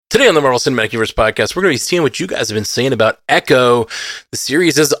Today on the Marvel Cinematic Universe podcast, we're going to be seeing what you guys have been saying about Echo. The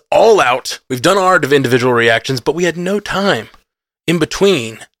series is all out. We've done our individual reactions, but we had no time in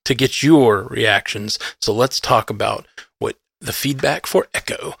between to get your reactions. So let's talk about what the feedback for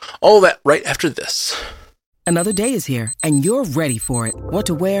Echo. All that right after this. Another day is here, and you're ready for it. What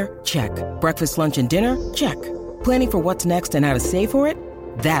to wear? Check. Breakfast, lunch, and dinner? Check. Planning for what's next and how to save for it?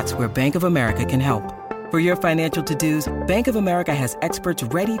 That's where Bank of America can help. For your financial to-dos, Bank of America has experts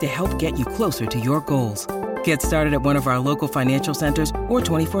ready to help get you closer to your goals. Get started at one of our local financial centers or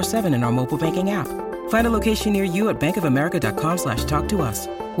 24/7 in our mobile banking app. Find a location near you at bankofamerica.com/talktous.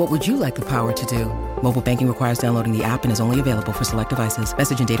 What would you like the power to do? Mobile banking requires downloading the app and is only available for select devices.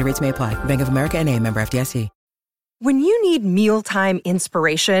 Message and data rates may apply. Bank of America N.A., member FDIC. When you need mealtime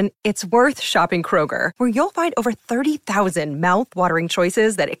inspiration, it's worth shopping Kroger, where you'll find over 30,000 mouth-watering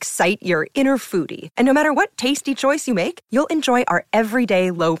choices that excite your inner foodie. And no matter what tasty choice you make, you'll enjoy our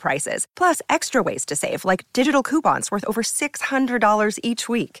everyday low prices, plus extra ways to save, like digital coupons worth over $600 each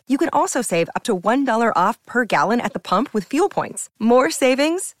week. You can also save up to $1 off per gallon at the pump with fuel points. More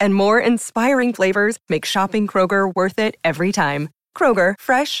savings and more inspiring flavors make shopping Kroger worth it every time. Kroger,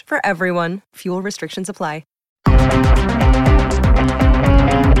 fresh for everyone. Fuel restrictions apply.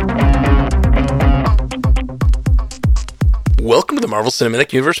 Welcome to the Marvel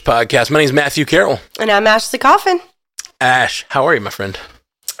Cinematic Universe podcast. My name is Matthew Carroll. And I'm Ashley Coffin. Ash, how are you, my friend?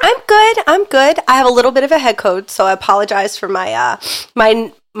 I'm good. I have a little bit of a head cold, so I apologize for my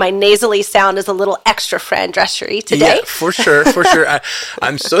my nasally sound is a little extra Fran-Dressery today. Yeah, for sure.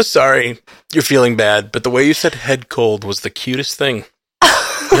 I'm so sorry you're feeling bad, but the way you said head cold was the cutest thing.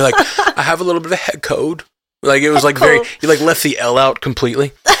 You're like, I have a little bit of a head cold. Like, it was like very, you like left the L out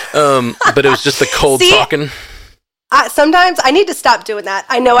completely. But it was just the cold talking. Sometimes I need to stop doing that.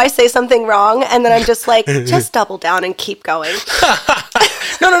 I know I say something wrong, and then I'm just like, just double down and keep going.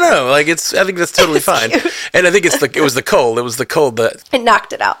 No. Like, I think that's totally fine. Cute. And I think it was the cold. It was the cold that It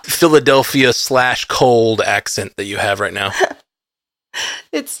knocked it out. Philadelphia/cold accent that you have right now.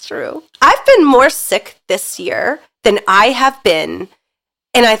 It's true. I've been more sick this year than I have been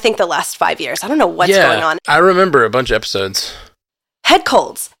in, I think, the last 5 years. I don't know what's going on. I remember a bunch of episodes. Head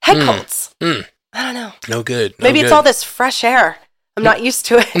colds. I don't know. No good. Maybe it's all this fresh air. I'm not used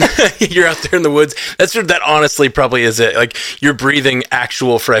to it. You're out there in the woods. That honestly probably is it. Like, you're breathing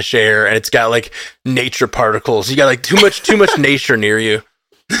actual fresh air, and it's got like nature particles. You got like too much nature near you.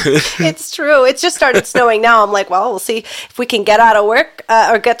 It's true. It's just started snowing now. I'm like, well, we'll see if we can get out of work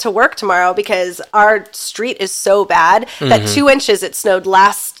or get to work tomorrow, because our street is so bad that 2 inches it snowed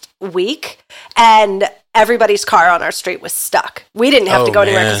last week, and everybody's car on our street was stuck. We didn't have to go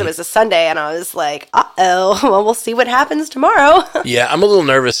anywhere because it was a Sunday, and I was like, well, we'll see what happens tomorrow. Yeah, I'm a little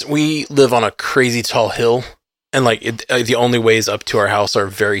nervous. We live on a crazy tall hill, and like the only ways up to our house are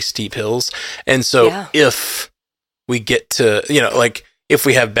very steep hills. And so if we get to, like, if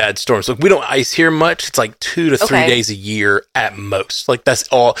we have bad storms, like, we don't ice here much. It's like 2 to 3 days a year at most. Like, that's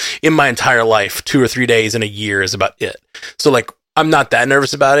all in my entire life. 2 or 3 days in a year is about it. So like, I'm not that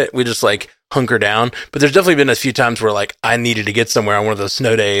nervous about it. We just like hunker down. But there's definitely been a few times where like I needed to get somewhere on one of those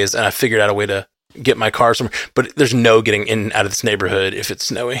snow days, and I figured out a way to get my car somewhere. But there's no getting in and out of this neighborhood if it's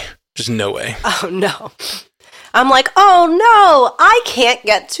snowy. Just no way. Oh no. I'm like, oh no, I can't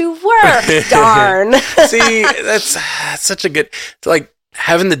get to work. Darn. See, that's such a good, like,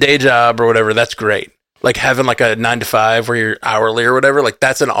 having the day job or whatever, that's great. Like, having like a 9 to 5 where you're hourly or whatever, like,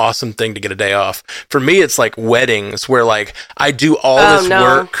 that's an awesome thing to get a day off. For me, it's like weddings where like I do all this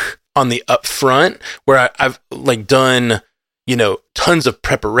work on the upfront where I've like done, tons of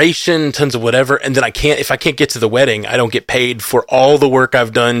preparation, tons of whatever. And then if I can't get to the wedding, I don't get paid for all the work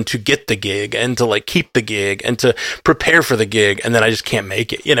I've done to get the gig and to like keep the gig and to prepare for the gig. And then I just can't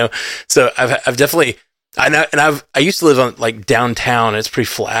make it, So I've definitely, I used to live on like downtown, and it's pretty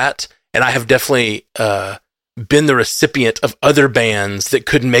flat. And I have definitely been the recipient of other bands that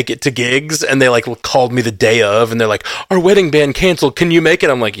couldn't make it to gigs, and they like called me the day of, and they're like, "Our wedding band canceled. Can you make it?"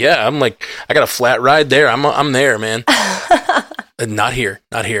 I'm like, "Yeah." I'm like, "I got a flat ride there. I'm there, man." Not here.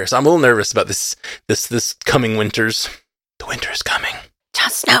 So I'm a little nervous about this coming winters. The winter is coming.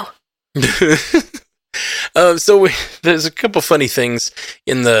 Just snow. So there's a couple funny things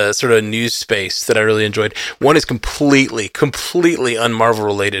in the sort of news space that I really enjoyed. One is completely un-Marvel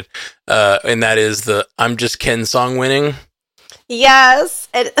related, and that is the "I'm Just Ken" song winning. Yes.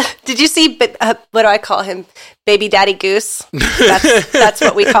 Did you see, what do I call him? Baby Daddy Goose? That's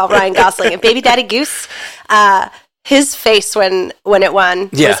what we call Ryan Gosling. And Baby Daddy Goose, His face when it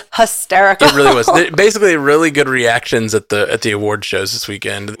won was hysterical. It really was. Basically, really good reactions at the award shows this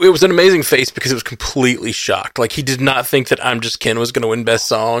weekend. It was an amazing face because it was completely shocked. Like, he did not think that I'm Just Ken was going to win Best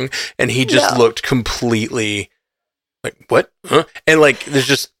Song, and he just looked completely like, what? Huh? And like, there's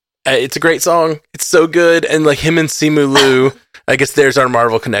just, it's a great song. It's so good. And like, him and Simu Liu, I guess there's our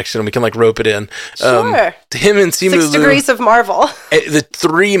Marvel connection. We can like rope it in. Sure. Him and Simu Liu. 6 degrees of Marvel. The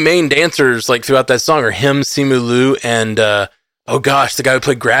 3 main dancers like throughout that song are him, Simu Liu, and oh gosh, the guy who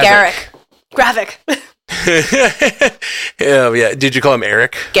played Gravik. Gravik. Yeah. Did you call him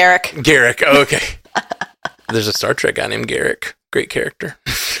Eric? Garrick. Oh, okay. There's a Star Trek guy named Garrick. Great character.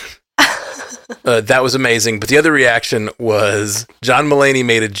 That was amazing. But the other reaction was John Mulaney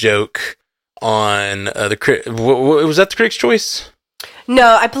made a joke on was that the Critics' Choice?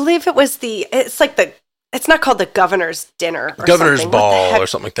 No, I believe it was it's not called the Governor's Dinner or Governor's something. Ball or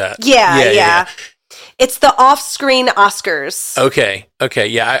something like that. Yeah. It's the off-screen Oscars. Okay.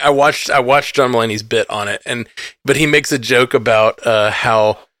 Yeah, I watched John Mulaney's bit on it, but he makes a joke about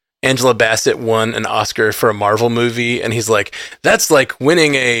how Angela Bassett won an Oscar for a Marvel movie, and he's like, that's like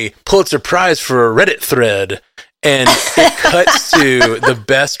winning a Pulitzer Prize for a Reddit thread. And it cuts to the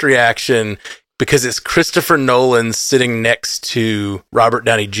best reaction because it's Christopher Nolan sitting next to Robert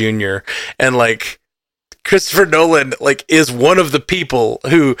Downey Jr. And like, Christopher Nolan like is one of the people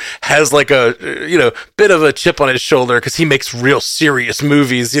who has like a bit of a chip on his shoulder because he makes real serious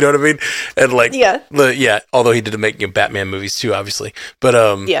movies, you know what I mean? And like although he did make Batman movies too, obviously, but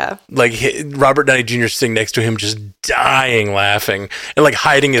like Robert Downey Jr. sitting next to him just dying laughing and like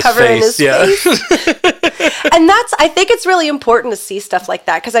hiding his face. And I think it's really important to see stuff like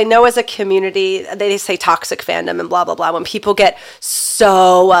that because I know as a community they say toxic fandom and blah blah blah when people get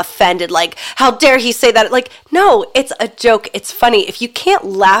so offended, like how dare he say that. Like, no, it's a joke. It's funny. If you can't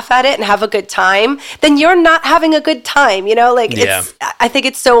laugh at it and have a good time, then you're not having a good time. You know, like I think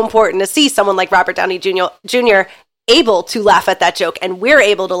it's so important to see someone like Robert Downey Jr. able to laugh at that joke, and we're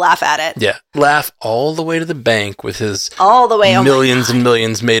able to laugh at it. Yeah, laugh all the way to the bank with his millions and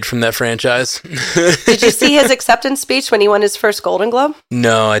millions made from that franchise. Did you see his acceptance speech when he won his first Golden Globe?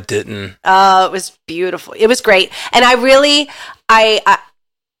 No, I didn't. Oh, it was beautiful. It was great, and I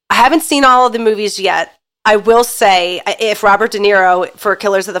haven't seen all of the movies yet. I will say, if Robert De Niro for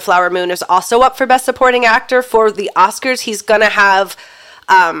Killers of the Flower Moon is also up for Best Supporting Actor for the Oscars, he's going to have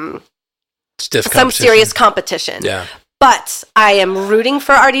some serious competition. Yeah. But I am rooting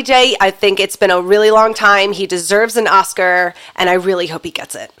for RDJ. I think it's been a really long time. He deserves an Oscar, and I really hope he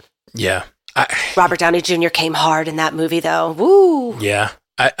gets it. Yeah. Robert Downey Jr. came hard in that movie, though. Woo! Yeah.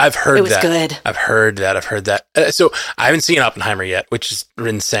 I've heard that. It was good. I've heard that. So I haven't seen Oppenheimer yet, which is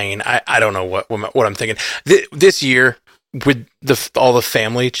insane. I don't know what I'm thinking. This year, with all the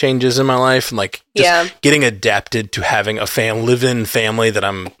family changes in my life, and like just getting adapted to having a live-in family that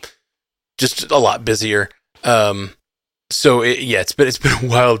I'm just a lot busier. So it's been a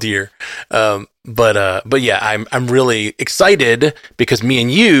wild year. But yeah, I'm really excited because me and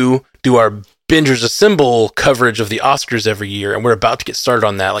you do our Bingers Assemble coverage of the Oscars every year, and we're about to get started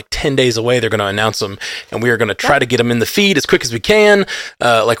on that. Like 10 days away, they're going to announce them, and we are going to try to get them in the feed as quick as we can,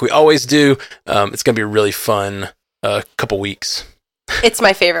 like we always do. It's going to be a really fun couple weeks. It's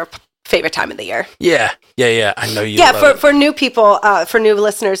my favorite time of the year. Yeah. I know you. Yeah, for new people, for new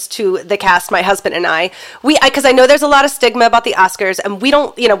listeners to the cast, my husband and I, because I know there's a lot of stigma about the Oscars, and we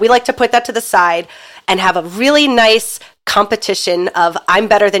don't, we like to put that to the side and have a really nice competition of I'm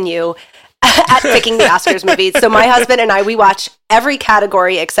better than you at picking the Oscars movies. So my husband and I, we watch every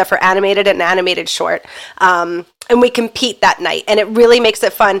category except for animated and animated short. And we compete that night. And it really makes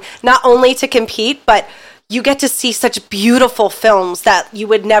it fun, not only to compete, but you get to see such beautiful films that you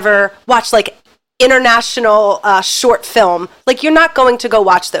would never watch, like international short film. Like, you're not going to go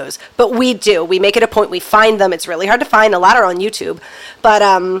watch those, but we do. We make it a point. We find them. It's really hard to find. A lot are on YouTube.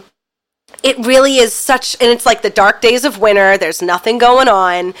 But it really is and it's like the dark days of winter. There's nothing going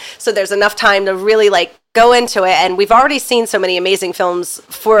on. So there's enough time to really like go into it. And we've already seen so many amazing films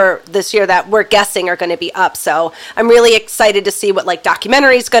for this year that we're guessing are going to be up. So I'm really excited to see what like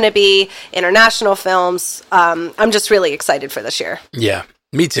documentary is going to be, international films. I'm just really excited for this year. Yeah,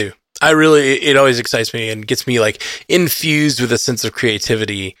 me too. It always excites me and gets me like infused with a sense of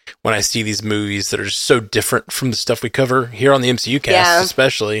creativity when I see these movies that are just so different from the stuff we cover here on the MCU cast,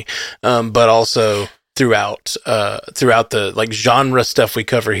 especially, but also throughout the like genre stuff we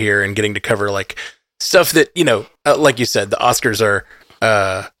cover here, and getting to cover like stuff that, like you said, the Oscars are,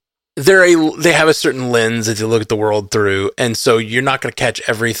 they have a certain lens that you look at the world through. And so you're not going to catch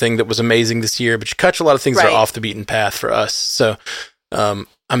everything that was amazing this year, but you catch a lot of things that are off the beaten path for us. So,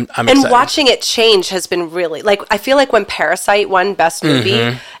 I'm and excited. watching it change has been really, like, I feel like when Parasite won Best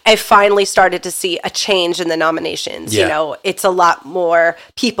Movie, I finally started to see a change in the nominations. Yeah. You know, it's a lot more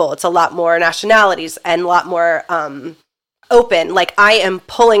people, it's a lot more nationalities, and a lot more open. Like, I am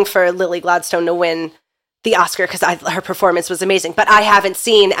pulling for Lily Gladstone to win the Oscar because her performance was amazing. But I haven't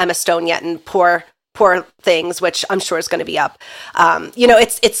seen Emma Stone yet in Poor Things, which I'm sure is going to be up. You know,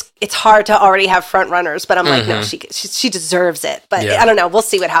 it's hard to already have front runners, but I'm like, no, she deserves it. But I don't know. We'll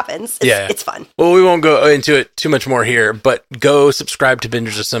see what happens. It's fun. Well, we won't go into it too much more here, but go subscribe to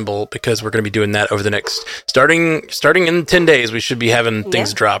Bingers Assemble because we're going to be doing that over the next starting in 10 days. We should be having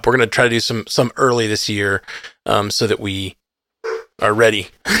things drop. We're going to try to do some early this year, so that we are ready.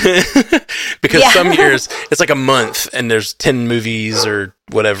 Because some years it's like a month and there's 10 movies or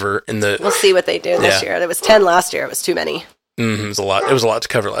whatever in the. We'll see what they do this year. There was 10 last year. It was too many. It was a lot. It was a lot to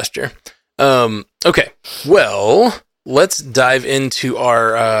cover last year. Okay. Well, let's dive into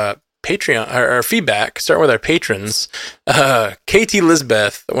our Patreon, our feedback, starting with our patrons. KT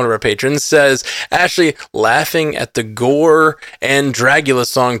Lisbeth, one of our patrons, says, Ashley laughing at the Gore and Dragula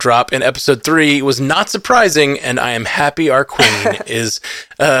song drop in episode 3 was not surprising, and I am happy our queen is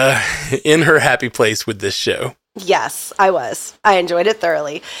in her happy place with this show. Yes, I was. I enjoyed it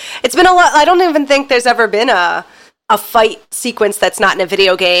thoroughly. It's been a lot. I don't even think there's ever been a fight sequence that's not in a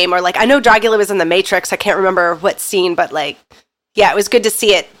video game, or like, I know Dragula was in The Matrix. I can't remember what scene, but like, yeah, it was good to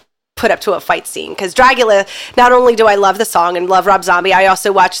see it put up to a fight scene, because Dragula, not only do I love the song and love Rob Zombie, I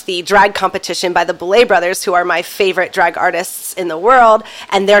also watched the drag competition by the Boulet brothers, who are my favorite drag artists in the world,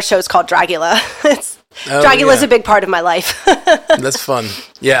 and their show's called Dragula. Dragula's a big part of my life. That's fun.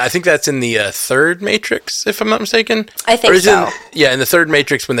 Yeah, I think that's in the third Matrix, if I'm not mistaken. I think so. In the third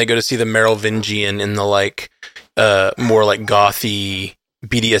Matrix, when they go to see the Merovingian in the like more like gothy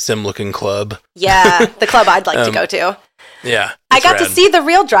BDSM looking club. Yeah, the club I'd like to go to. Yeah, I got to see the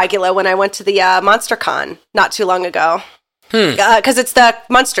real Dragula when I went to the MonsterCon not too long ago. Because it's the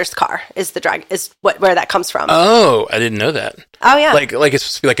Monsters car is where that comes from. Oh, I didn't know that. Oh yeah, like it's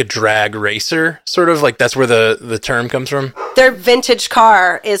supposed to be like a drag racer, sort of like that's where the term comes from. Their vintage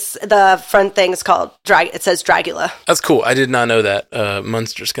car is the front thing is called It says Dragula. That's cool. I did not know that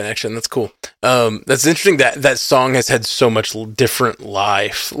Monsters connection. That's cool. That's interesting that song has had so much different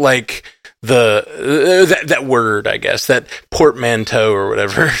life. Like that word, I guess, that portmanteau or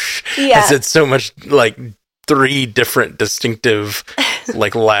whatever, has had so much like 3 different distinctive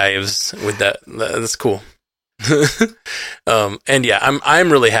like lives with that. That's cool. And yeah,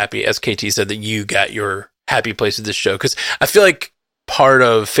 I'm really happy, as KT said, that you got your happy place with this show, because I feel like part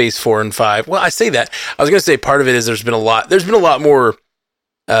of phase 4 and 5, well, I say that, I was going to say part of it is there's been a lot more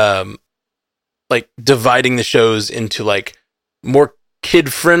like dividing the shows into like more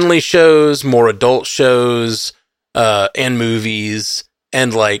kid-friendly shows, more adult shows, and movies,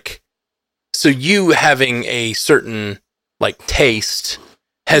 and like, so you having a certain like taste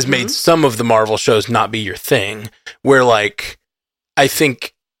has made some of the Marvel shows not be your thing, where like, I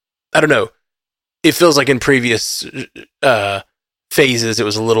think, I don't know, it feels like in previous phases it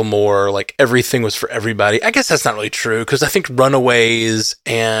was a little more like everything was for everybody. I guess that's not really true, because I think Runaways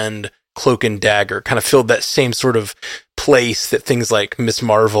and Cloak and Dagger kind of filled that same sort of place that things like Miss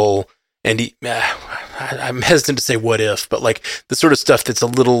Marvel and I'm hesitant to say What If, but like the sort of stuff that's a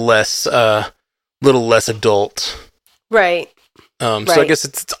little less adult. Right. So I guess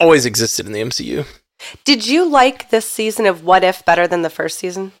it's always existed in the MCU. Did you like this season of What If better than the first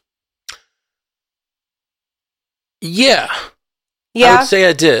season? Yeah. I would say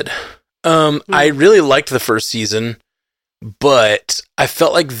I did. I really liked the first season, but I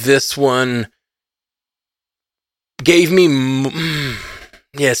felt like this one gave me...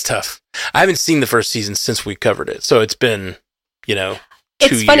 yeah, it's tough. I haven't seen the first season since we covered it, so it's been, 2 years.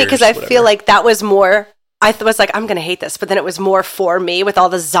 It's funny because I feel like that was more... I was like, I'm going to hate this, but then it was more for me with all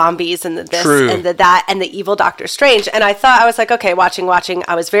the zombies and the this and the that and the evil Doctor Strange. And I was like, okay, watching.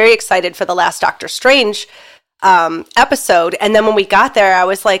 I was very excited for the last Doctor Strange episode. And then when we got there, I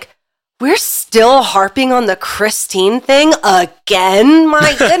was like, we're still harping on the Christine thing again?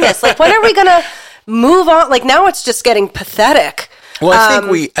 My goodness. Like, when are we going to move on? Like, now it's just getting pathetic. Well,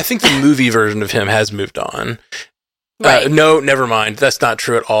 I think the movie version of him has moved on. Right. No, never mind. That's not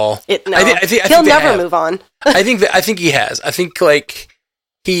true at all. I think he'll never move on. I think he has. I think like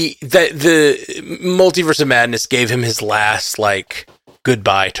the Multiverse of Madness gave him his last like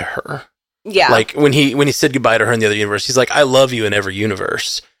goodbye to her. Yeah. Like when he said goodbye to her in the other universe, he's like, I love you in every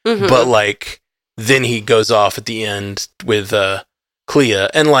universe. Mm-hmm. But like then he goes off at the end with Clea,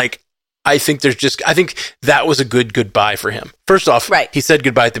 and like I think that was a good goodbye for him. First off, right. He said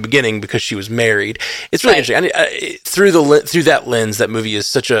goodbye at the beginning because she was married. It's really interesting. Through that lens, that movie is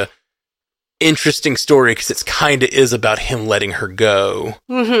such a interesting story because it's kind of is about him letting her go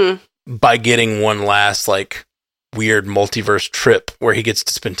by getting one last like weird multiverse trip where he gets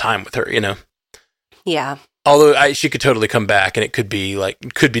to spend time with her. Yeah. Although she could totally come back, and it could be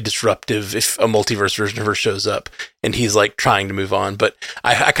disruptive if a multiverse version of her shows up, and he's like trying to move on. But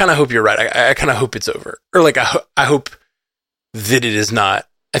I kind of hope you're right. I kind of hope it's over, or like I hope that it is not.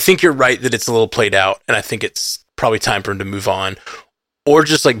 I think you're right that it's a little played out, and I think it's probably time for him to move on, or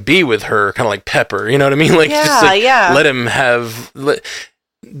just like be with her, kind of like Pepper. You know what I mean? Like let him have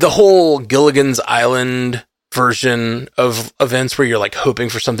the whole Gilligan's Island version of events where you're like hoping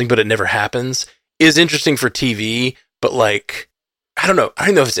for something, but it never happens. Is interesting for TV, but like, I don't know. I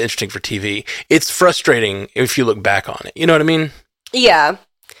don't know if it's interesting for TV. It's frustrating if you look back on it. You know what I mean? Yeah.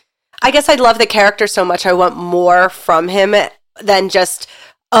 I guess I love the character so much. I want more from him than just,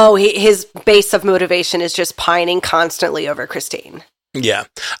 his base of motivation is just pining constantly over Christine. Yeah,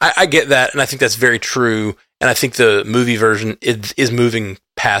 I get that. And I think that's very true. And I think the movie version is moving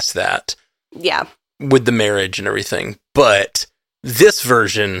past that. Yeah. With the marriage and everything. But this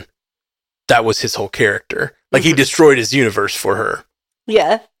version, that was his whole character. Like, he destroyed his universe for her.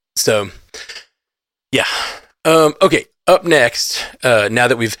 Yeah. So, yeah. Okay, up next, now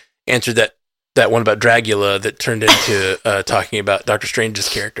that we've answered that one about Dracula that turned into talking about Doctor Strange's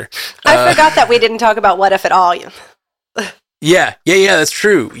character. I forgot that we didn't talk about What If at all. Yeah, that's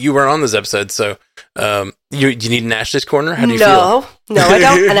true. You were on this episode, so you need an Ashley's Corner? How do you feel? No, I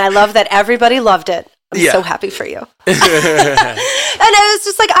don't. And I love that everybody loved it. I'm so happy for you. And it was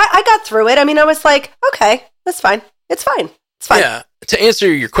just like, I got through it. I mean, I was like, okay, that's fine. It's fine. Yeah. To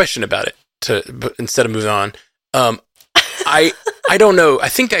answer your question about it, instead of moving on, I don't know. I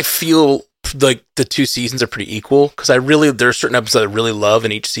think I feel like the two seasons are pretty equal because there are certain episodes I really love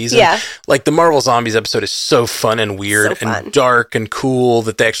in each season. Yeah. Like the Marvel Zombies episode is so fun and weird and dark and cool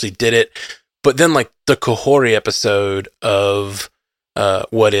that they actually did it. But then like the Kahori episode of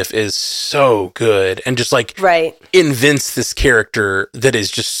What If is so good and just like invents this character that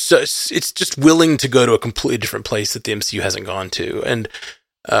is just it's just willing to go to a completely different place that the MCU hasn't gone to. And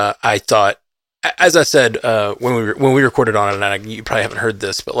I thought, as I said when we recorded on it, and you probably haven't heard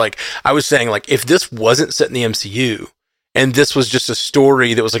this, but like I was saying, like if this wasn't set in the MCU and this was just a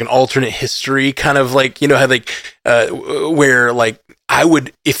story that was like an alternate history kind of like, how like where like I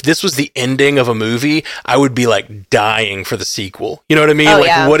would, if this was the ending of a movie, I would be like dying for the sequel. You know what I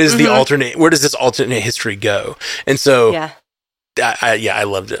mean? What is the alternate? Where does this alternate history go? And so, I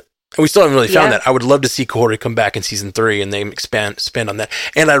loved it. And we still haven't really found that. I would love to see Kahori come back in season 3 and they expand on that.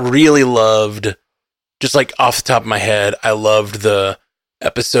 And I really loved, just like off the top of my head, I loved the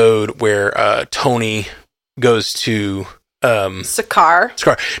episode where Tony goes to Sakaar.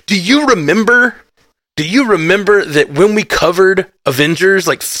 Do you remember that when we covered Avengers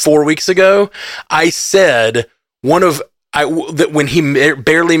like 4 weeks ago, I said that when he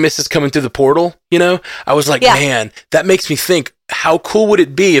barely misses coming through the portal, I was like, man, that makes me think, how cool would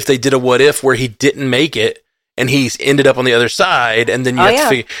it be if they did a What If where he didn't make it and he's ended up on the other side and then you have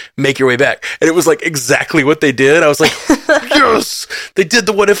to make your way back. And it was like exactly what they did. I was like, yes, they did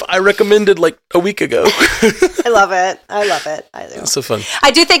the What If I recommended like a week ago. I love it. I do. It's so fun.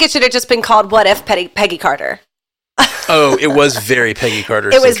 I do think it should have just been called What If Peggy Carter. Oh, it was very Peggy Carter.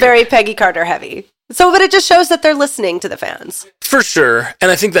 It was very Peggy Carter heavy. So, but it just shows that they're listening to the fans. For sure. And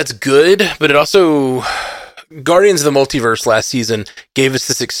I think that's good, but it also, Guardians of the Multiverse last season gave us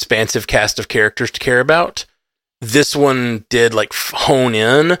this expansive cast of characters to care about. This one did like hone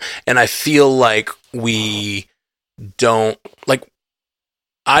in, and I feel like we don't, like,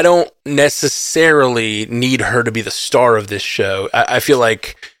 I don't necessarily need her to be the star of this show. I feel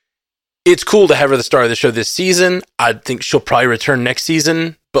like it's cool to have her the star of the show this season. I think she'll probably return next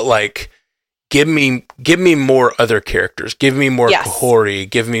season, but like, give me more other characters. Give me more Kahori.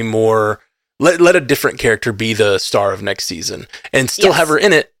 Give me more. Let a different character be the star of next season, and still have her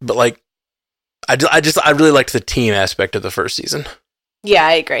in it. But like, I really liked the team aspect of the first season. Yeah,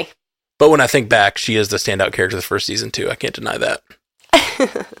 I agree. But when I think back, she is the standout character of the first season too. I can't deny that.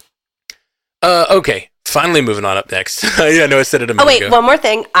 Okay. Finally moving on up next. I know I said it a minute ago. One more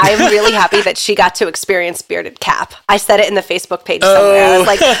thing. I'm really happy that she got to experience Bearded Cap. I said it in the Facebook page somewhere. I was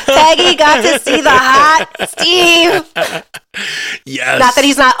like, Peggy got to see the hot Steve. Yes. Not that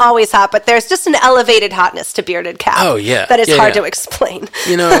he's not always hot, but there's just an elevated hotness to Bearded Cap. Oh, yeah. That is hard to explain.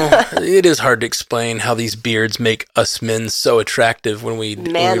 It is hard to explain how these beards make us men so attractive when we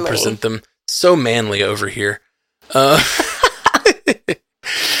present them. So manly over here.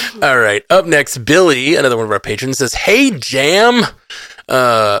 All right. Up next, Billy, another one of our patrons, says, "Hey, Jam.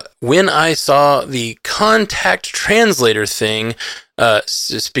 When I saw the contact translator thing,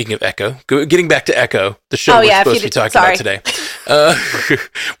 speaking of Echo, getting back to Echo, the show we're supposed to be talking about today.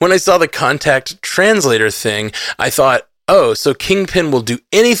 When I saw the contact translator thing, I thought, oh, so Kingpin will do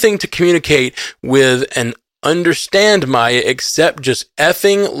anything to communicate with and understand Maya except just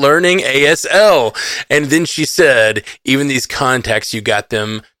effing learning ASL. And then she said, even these contacts, you got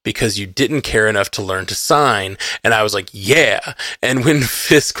them because you didn't care enough to learn to sign. And I was like, yeah. And when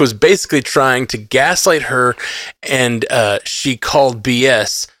Fisk was basically trying to gaslight her and she called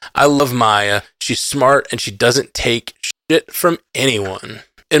BS, I love Maya. She's smart and she doesn't take shit from anyone.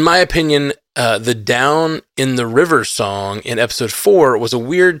 In my opinion, the Down in the River song in episode 4 was a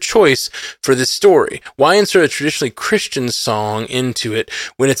weird choice for this story. Why insert a traditionally Christian song into it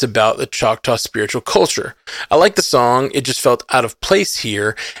when it's about the Choctaw spiritual culture? I like the song, it just felt out of place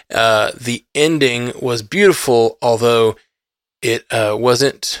here. The ending was beautiful, although it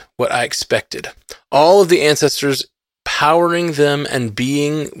wasn't what I expected. All of the ancestors powering them and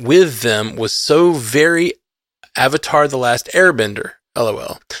being with them was so very Avatar: The Last Airbender.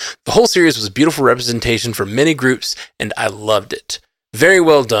 LOL. The whole series was a beautiful representation for many groups, and I loved it. Very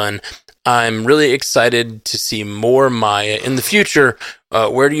well done. I'm really excited to see more Maya in the future.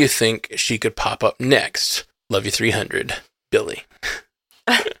 Where do you think she could pop up next? Love you 300. Billy.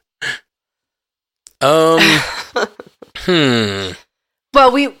 Well,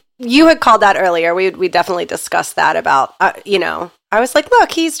 you had called that earlier. We definitely discussed that about, I was like,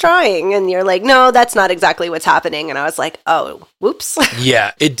 look, he's trying. And you're like, no, that's not exactly what's happening. And I was like, oh, whoops.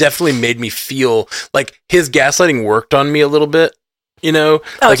 Yeah, it definitely made me feel like his gaslighting worked on me a little bit, you know?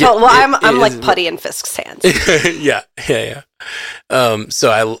 Oh, like I'm like Putty in Fisk's hands. Yeah.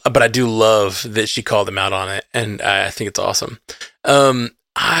 But I do love that she called him out on it. And I think it's awesome.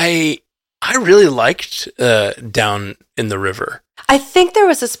 I really liked Down in the River. I think there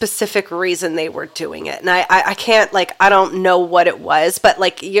was a specific reason they were doing it. And I can't, like, I don't know what it was, but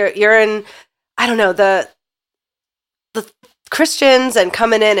like you're in, I don't know, the Christians and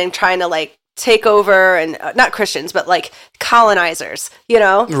coming in and trying to like take over and not Christians, but like colonizers, you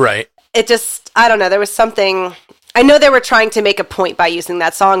know? Right. It just, I don't know. There was something, I know they were trying to make a point by using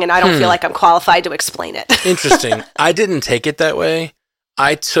that song and I don't feel like I'm qualified to explain it. Interesting. I didn't take it that way.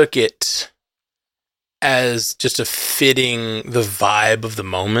 I took it as just a fitting the vibe of the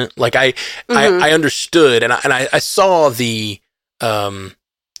moment. Like I understood and I saw the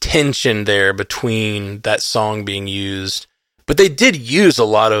tension there between that song being used, but they did use a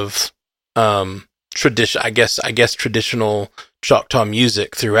lot of tradition, I guess traditional Choctaw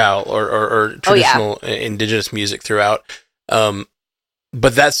music throughout or traditional indigenous music throughout.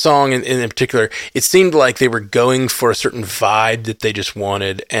 But that song in particular, it seemed like they were going for a certain vibe that they just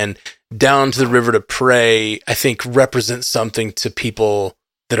wanted. And Down to the River to Pray, I think, represents something to people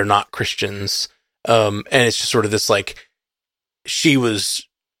that are not Christians. And it's just sort of this, like, she was,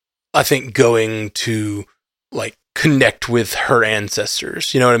 I think, going to, like, connect with her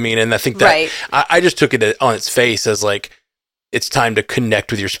ancestors. You know what I mean? And I think that right. I just took it on its face as, like, it's time to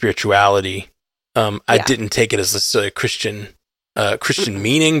connect with your spirituality. I didn't take it as a Christian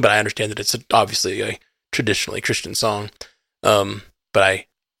meaning, but I understand that it's obviously a traditionally Christian song. But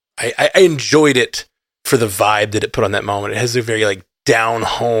I enjoyed it for the vibe that it put on that moment. It has a very like down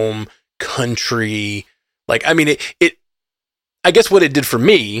home country, like, I mean, it I guess what it did for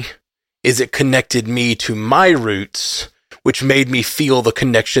me is it connected me to my roots, which made me feel the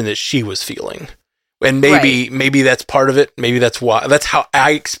connection that she was feeling. And maybe that's part of it. Maybe that's how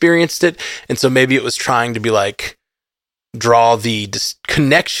I experienced it. And so maybe it was trying to be like, draw the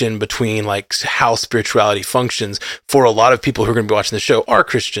connection between like how spirituality functions for a lot of people who are going to be watching the show are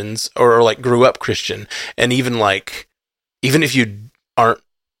Christians or like grew up Christian. And even if you aren't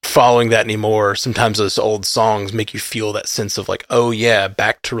following that anymore, sometimes those old songs make you feel that sense of like, oh yeah,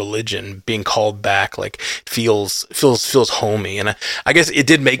 back to religion, being called back, like feels homey. And I guess it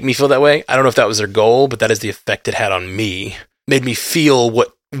did make me feel that way. I don't know if that was their goal, but that is the effect it had on me. Made me feel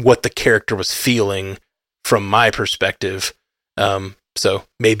what the character was feeling from my perspective. So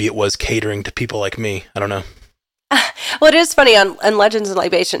maybe it was catering to people like me. I don't know. Well, it is funny on Legends and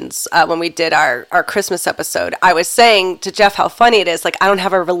Libations, when we did our Christmas episode, I was saying to Jeff how funny it is. Like, I don't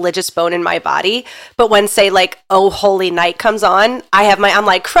have a religious bone in my body, but when say like, Oh, Holy Night comes on, I'm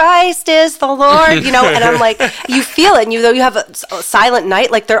like, Christ is the Lord, you know, and I'm like, you feel it. And though you have a Silent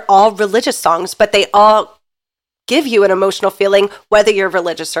Night, like they're all religious songs, but they all give you an emotional feeling, whether you're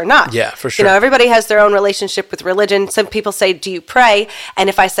religious or not. Yeah, for sure. You know, everybody has their own relationship with religion. Some people say, do you pray? And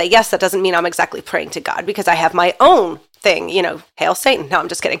if I say yes, that doesn't mean I'm exactly praying to God, because I have my own thing, hail Satan. No, I'm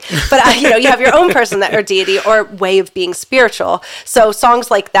just kidding. But, you have your own person that or deity or way of being spiritual. So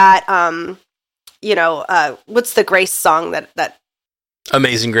songs like that, what's the Grace song that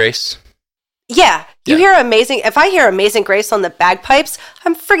Amazing Grace. Yeah. If I hear Amazing Grace on the bagpipes,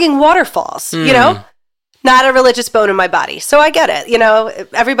 I'm frigging waterfalls, Not a religious bone in my body. So I get it.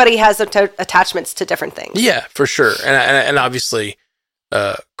 Everybody has attachments to different things. Yeah, for sure. And obviously,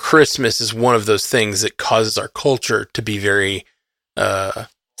 Christmas is one of those things that causes our culture to be very,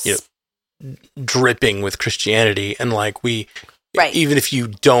 dripping with Christianity. And like even if you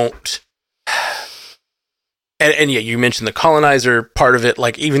don't, and yeah, you mentioned the colonizer part of it.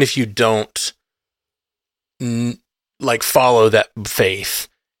 Like, even if you don't follow that faith,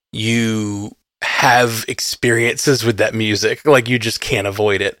 you have experiences with that music. Like, you just can't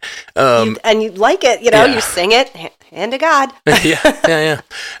avoid it. And you like it, you sing it, hand to God. yeah.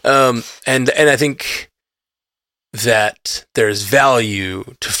 And I think that there's value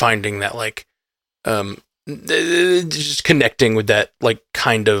to finding that, just connecting with that,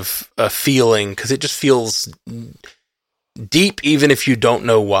 kind of feeling, because it just feels deep, even if you don't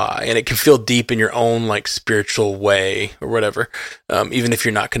know why, and it can feel deep in your own spiritual way or whatever, even if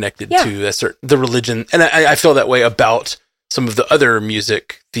you're not connected to the religion. And I feel that way about some of the other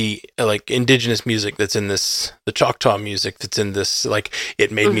music, the indigenous music that's in this, the Choctaw music that's in this.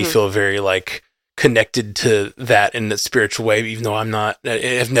 It made me feel very connected to that in the spiritual way, even though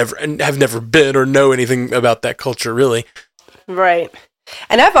I've never been or know anything about that culture really. Right.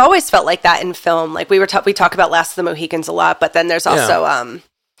 And I've always felt like that in film. We talk about Last of the Mohicans a lot, but then there's also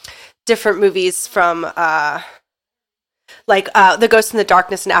different movies from The Ghost in the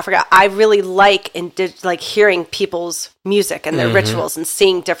Darkness in Africa. I really like hearing people's music and their rituals and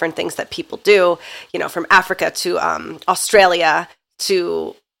seeing different things that people do, from Africa to Australia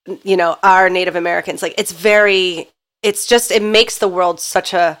to our Native Americans. It makes the world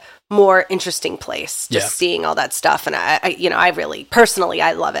such a more interesting place, just seeing all that stuff. And I really, personally,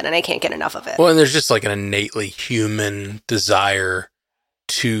 I love it, and I can't get enough of it. Well, and there's just an innately human desire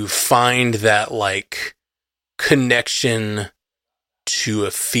to find that connection to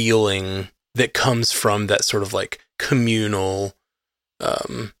a feeling that comes from that sort of communal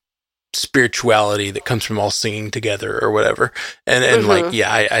spirituality that comes from all singing together or whatever. And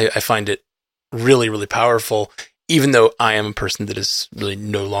I find it really, really powerful. Even though I am a person that is really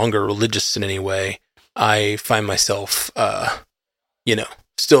no longer religious in any way, I find myself,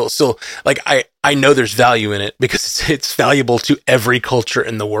 still I know there's value in it because it's valuable to every culture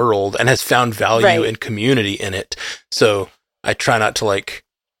in the world and has found value and community in it. So I try not to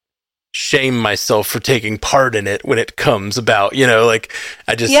shame myself for taking part in it when it comes about,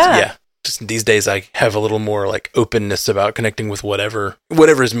 just these days I have a little more openness about connecting with whatever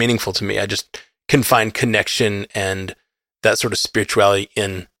is meaningful to me. I just can find connection and that sort of spirituality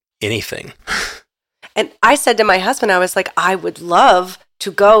in anything. And I said to my husband, I was like, I would love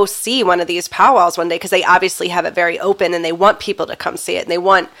to go see one of these powwows one day, because they obviously have it very open and they want people to come see it, and they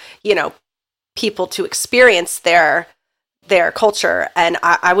want, people to experience their culture. And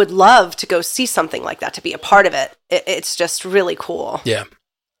I would love to go see something like that, to be a part of it. It's just really cool. Yeah.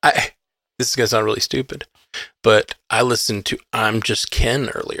 This is going to sound really stupid, but I listened to I'm Just Ken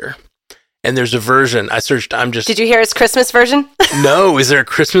earlier. And there's a version. I searched I'm Just... Did you hear his Christmas version? No. Is there a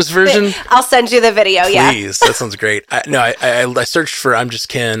Christmas version? I'll send you the video, Please. That sounds great. I searched for I'm Just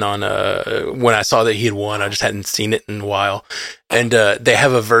Ken on... when I saw that he had won, I just hadn't seen it in a while. And they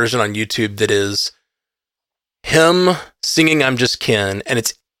have a version on YouTube that is him singing I'm Just Ken, and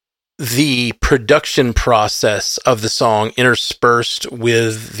it's the production process of the song interspersed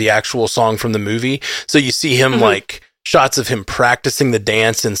with the actual song from the movie. So you see him shots of him practicing the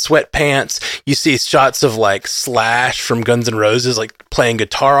dance in sweatpants. You see shots of Slash from Guns N' Roses playing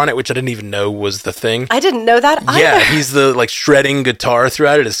guitar on it, which I didn't even know was the thing. I didn't know that either. Yeah, he's the shredding guitar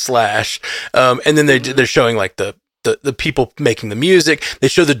throughout it is Slash. And then they're showing the people making the music. They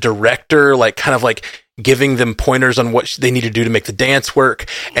show the director giving them pointers on what they need to do to make the dance work.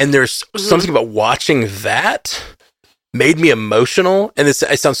 And there's something about watching that made me emotional. And it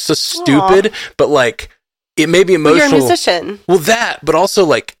sounds so stupid, but it made me emotional. Well, you're a musician. Well, that, but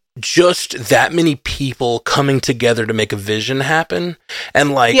also just that many people coming together to make a vision happen.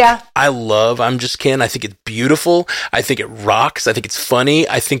 And I love I'm Just Ken. I think it's beautiful. I think it rocks. I think it's funny.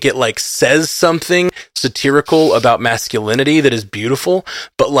 I think it says something satirical about masculinity that is beautiful.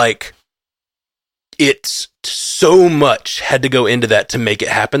 But it's so much had to go into that to make it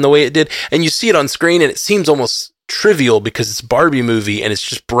happen the way it did. And you see it on screen and it seems almost trivial because it's a Barbie movie and it's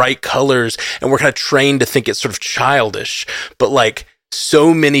just bright colors and we're kind of trained to think it's sort of childish, but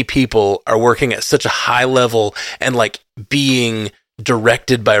so many people are working at such a high level and being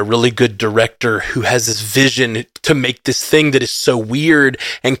directed by a really good director who has this vision to make this thing that is so weird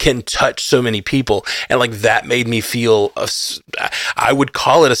and can touch so many people. And like that made me feel, I would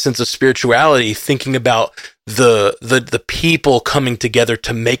call it a sense of spirituality, thinking about the people coming together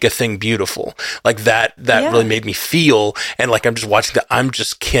to make a thing beautiful. Like that really made me feel, and like I'm just watching the I'm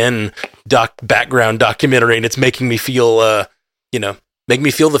Just Ken background documentary, and it's making me feel, make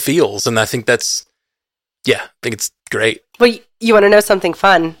me feel the feels. And I think I think it's great. Well, you want to know something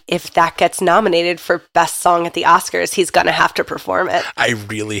fun? If that gets nominated for Best Song at the Oscars, he's going to have to perform it. I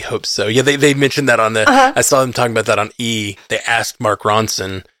really hope so. Yeah, they mentioned that on the, I saw them talking about that on E! They asked Mark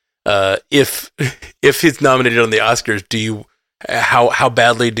Ronson, if he's nominated on the Oscars, how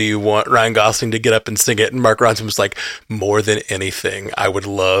badly do you want Ryan Gosling to get up and sing it? And Mark Ronson was like, more than anything, I would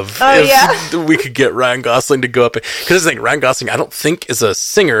love if we could get Ryan Gosling to go up. Because I think Ryan Gosling, I don't think is a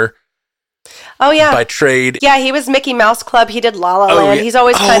singer. Oh, yeah. By trade. Yeah, he was Mickey Mouse Club. He did La La Land. Yeah. He's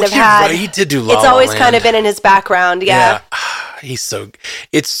always kind of had... Right. He did do La La Land. It's always kind of been in his background, yeah.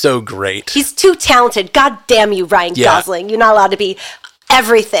 It's so great. He's too talented. God damn you, Ryan Gosling. You're not allowed to be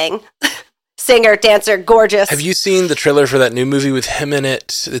everything. Singer, dancer, gorgeous. Have you seen the trailer for that new movie with him in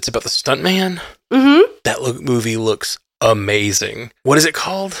it? It's about the stuntman. Mm-hmm. That movie looks amazing. What is it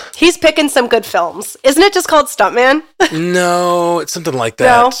called? He's picking some good films. Isn't it just called Stuntman? No, it's something like that.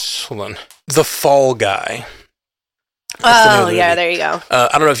 No. Hold on. The Fall Guy. Oh, yeah, there you go. I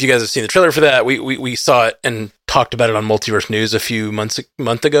don't know if you guys have seen the trailer for that. We saw it and talked about it on Multiverse News a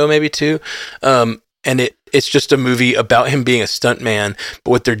month ago, maybe two. And it's just a movie about him being a stuntman.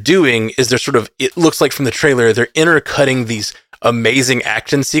 But what they're doing is it looks like from the trailer, they're intercutting these amazing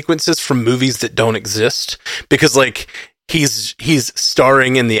action sequences from movies that don't exist. Because like, he's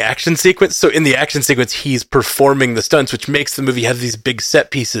starring in the action sequence. So in the action sequence, he's performing the stunts, which makes the movie have these big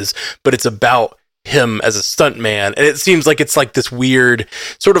set pieces, but it's about him as a stuntman. And it seems like it's like this weird,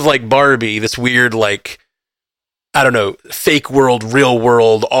 sort of like Barbie, this weird, like, I don't know, fake world, real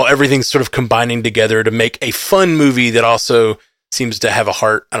world, everything's sort of combining together to make a fun movie that also seems to have a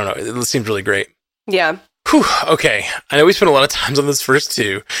heart. I don't know. It seems really great. Yeah. Whew, okay, I know we spent a lot of time on this first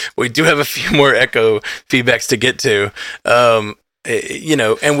two. We do have a few more Echo feedbacks to get to, and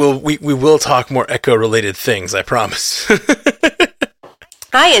we will talk more Echo related things. I promise.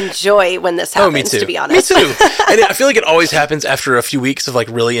 I enjoy when this happens. Me too. To be honest, Me too. And I feel like it always happens after a few weeks of like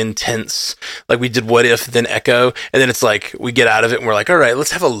really intense. Like we did What If, then Echo, and then it's like we get out of it and we're like, all right,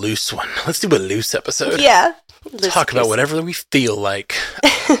 let's have a loose one. Let's do a loose episode. Yeah. Talk about whatever we feel like.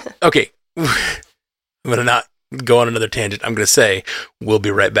 Okay. I'm going to not go on another tangent. I'm going to say, we'll be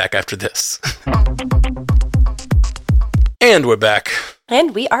right back after this. And we're back.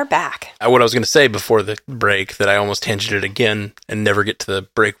 And we are back. What I was going to say before the break, that I almost tangented again and never get to the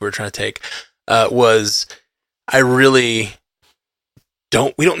break we were trying to take, was I really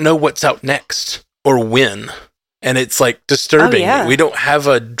we don't know what's out next or when. And it's like disturbing. Oh, yeah. We don't have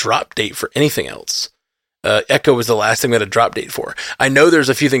a drop date for anything else. Echo was the last thing we had a drop date for. I know there's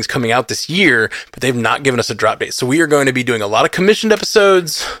a few things coming out this year, but they've not given us a drop date. So we are going to be doing a lot of commissioned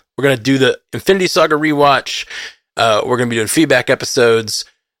episodes. We're going to do the Infinity Saga rewatch. We're going to be doing feedback episodes.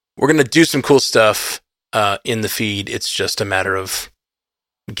 We're going to do some cool stuff in the feed. It's just a matter of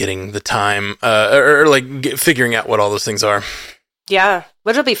getting the time figuring out what all those things are. Yeah,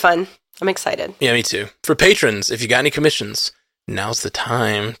 which will be fun. I'm excited. Yeah, me too. For patrons, if you got any commissions, now's the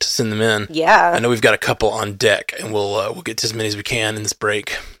time to send them in. Yeah. I know we've got a couple on deck, and we'll get to as many as we can in this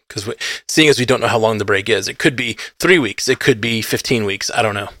break. Because seeing as we don't know how long the break is, it could be 3 weeks, it could be 15 weeks. I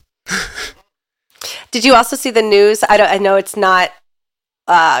don't know. Did you also see the news? I know it's not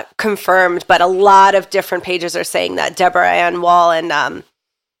confirmed, but a lot of different pages are saying that Deborah Ann Wall and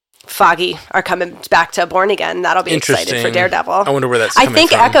Foggy are coming back to Born Again. That'll be exciting for Daredevil. I wonder where that's coming from. I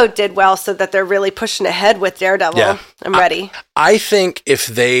think Echo did well, so that they're really pushing ahead with Daredevil. Yeah. I'm ready. I think if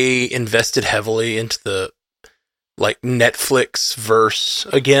they invested heavily into the like Netflix verse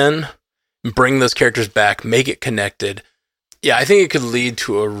again, bring those characters back, make it connected. Yeah, I think it could lead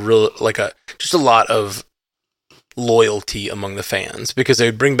to just a lot of loyalty among the fans, because they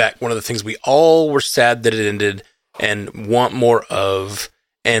would bring back one of the things we all were sad that it ended and want more of,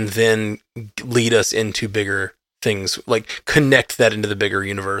 and then lead us into bigger things, like connect that into the bigger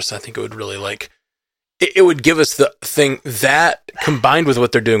universe. I think it would really it would give us the thing that, combined with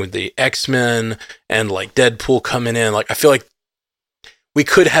what they're doing with the X-Men and like Deadpool coming in, like I feel like we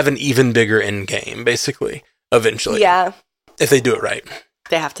could have an even bigger end game, basically, eventually. Yeah. If they do it right.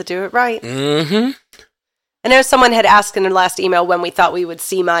 They have to do it right. Mm-hmm. I know someone had asked in their last email when we thought we would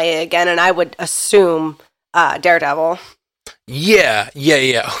see Maya again, and I would assume Daredevil. Yeah.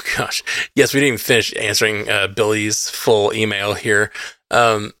 Oh gosh. Yes, we didn't even finish answering Billy's full email here.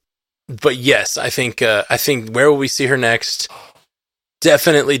 But yes, I think where will we see her next?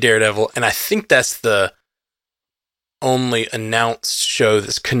 Definitely Daredevil, and I think that's the only announced show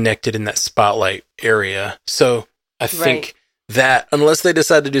that's connected in that spotlight area. So I think that unless they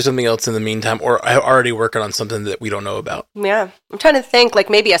decide to do something else in the meantime, or are already working on something that we don't know about. Yeah. I'm trying to think, like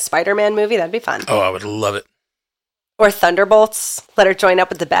maybe a Spider-Man movie. That'd be fun. Oh, I would love it. Or Thunderbolts. Let her join up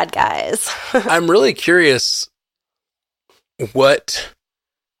with the bad guys. I'm really curious what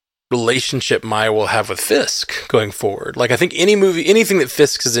relationship Maya will have with Fisk going forward. Like, I think anything that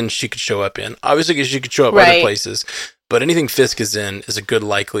Fisk is in, she could show up in. Obviously, she could show up other places, but anything Fisk is in is a good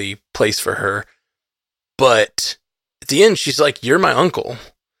likely place for her. But at the end, she's like, "You're my uncle."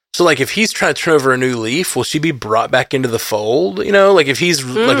 So, like, if he's trying to turn over a new leaf, will she be brought back into the fold? You know, like, if he's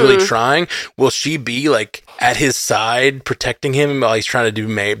like really trying, will she be like at his side, protecting him while he's trying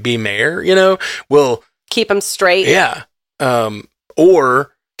to be mayor? You know, will keep him straight. Yeah,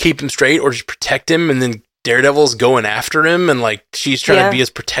 or keep him straight, or just protect him, and then Daredevil's going after him, and like she's trying to be his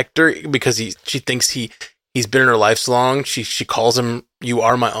protector because she thinks he's been in her life so long. She calls him, "You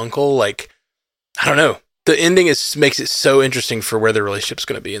are my uncle." Like, I don't know. The ending makes it so interesting for where the relationship's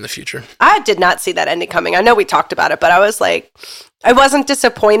going to be in the future. I did not see that ending coming. I know we talked about it, but I was like, I wasn't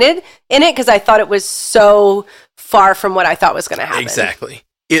disappointed in it because I thought it was so far from what I thought was going to happen. Exactly.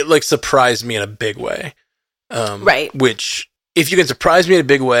 It like surprised me in a big way. Right. Which, if you can surprise me in a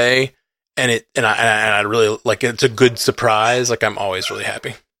big way, and I really like it's a good surprise, like I'm always really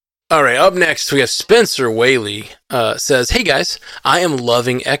happy. All right, up next we have Spencer Whaley says, "Hey guys, I am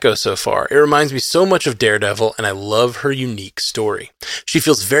loving Echo so far. It reminds me so much of Daredevil, and I love her unique story. She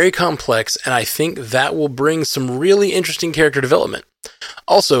feels very complex, and I think that will bring some really interesting character development.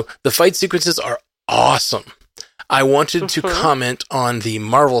 Also, the fight sequences are awesome. I wanted to comment on the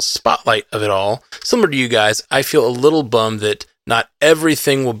Marvel spotlight of it all. Similar to you guys, I feel a little bummed that not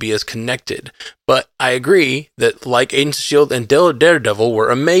everything will be as connected, but I agree that like Agents of S.H.I.E.L.D. and Daredevil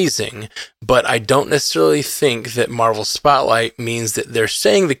were amazing, but I don't necessarily think that Marvel Spotlight means that they're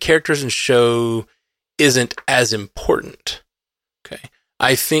saying the characters in show isn't as important. Okay,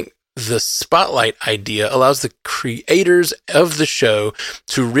 I think the spotlight idea allows the creators of the show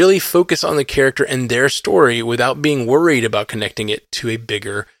to really focus on the character and their story without being worried about connecting it to a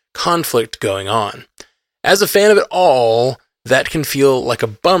bigger conflict going on. As a fan of it all, that can feel like a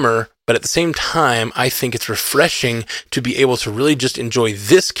bummer, but at the same time, I think it's refreshing to be able to really just enjoy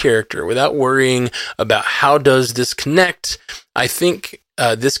this character without worrying about how does this connect. I think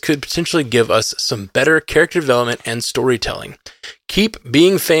this could potentially give us some better character development and storytelling. Keep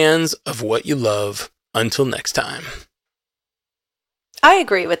being fans of what you love. Until next time." I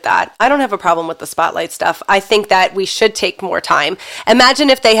agree with that. I don't have a problem with the spotlight stuff. I think that we should take more time. Imagine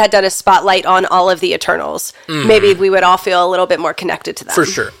if they had done a spotlight on all of the Eternals. Maybe we would all feel a little bit more connected to them. For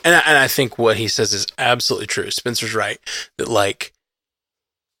sure. And I think what he says is absolutely true. Spencer's right. That, like,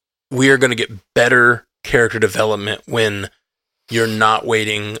 we are going to get better character development when you're not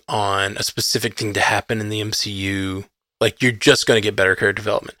waiting on a specific thing to happen in the MCU. Like, you're just going to get better character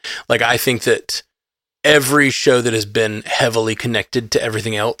development. Like, I think that every show that has been heavily connected to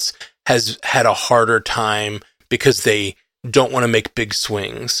everything else has had a harder time because they don't want to make big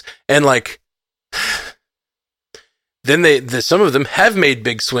swings. And like, then some of them have made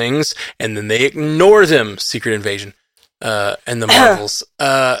big swings and then they ignore them. Secret Invasion, and the Marvels.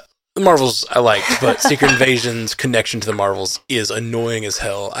 The Marvels I liked, but Secret Invasion's connection to the Marvels is annoying as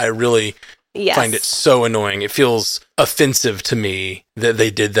hell. I really find it so annoying. It feels offensive to me that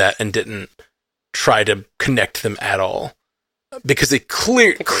they did that and didn't try to connect them at all, because it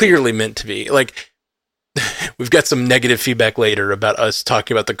clearly meant to be. Like, we've got some negative feedback later about us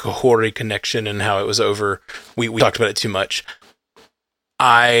talking about the Kahori connection and how it was over. We talked about it too much.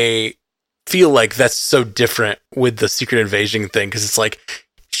 I feel like that's so different with the Secret Invasion thing, because it's like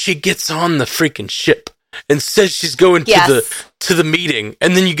she gets on the freaking ship and says she's going to the meeting,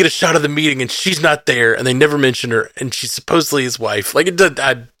 and then you get a shot of the meeting and she's not there, and they never mention her, and she's supposedly his wife. Like,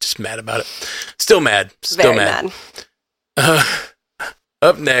 I'm just mad about it. Still mad. Still mad.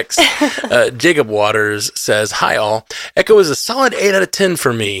 Up next, Jacob Waters says, "Hi all. Echo is a solid 8 out of 10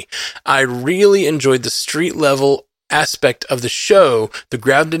 for me. I really enjoyed the street level aspect of the show. The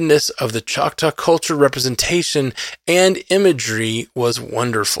groundedness of the Choctaw culture representation and imagery was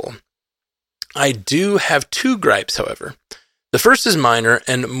wonderful. I do have 2 gripes, however. The first is minor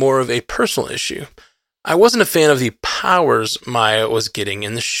and more of a personal issue. I wasn't a fan of the powers Maya was getting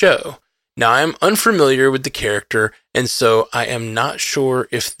in the show. Now, I am unfamiliar with the character, and so I am not sure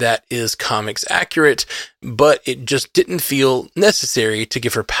if that is comics accurate, but it just didn't feel necessary to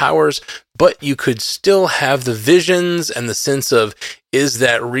give her powers, but you could still have the visions and the sense of, is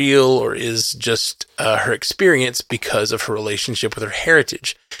that real or is just her experience because of her relationship with her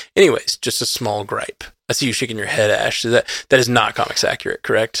heritage? Anyways, just a small gripe. I see you shaking your head, Ash. That is not comics accurate,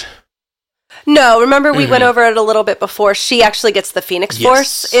 correct? No, remember we went over it a little bit before. She actually gets the Phoenix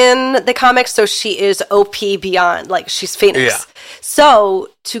Force in the comics, so she is OP beyond, like, she's Phoenix. Yeah. So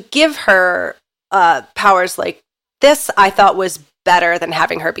to give her powers like this, I thought was better than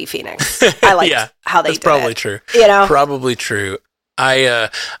having her be Phoenix. I liked how they did it. That's probably true. You know? Probably true. I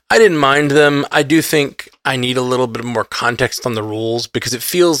didn't mind them. I do think I need a little bit more context on the rules, because it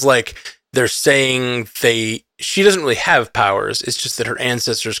feels like they're saying she doesn't really have powers. It's just that her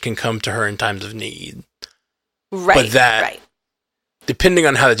ancestors can come to her in times of need. Right. But depending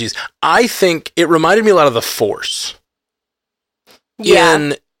on how that's used, I think it reminded me a lot of the Force. Yeah. In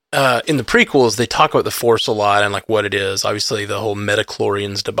the prequels, they talk about the Force a lot and like what it is. Obviously, the whole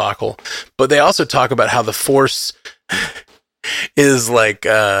midichlorians debacle. But they also talk about how the Force is like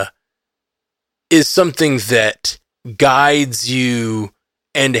is something that guides you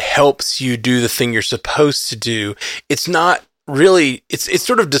and helps you do the thing you're supposed to do. It's not really, it's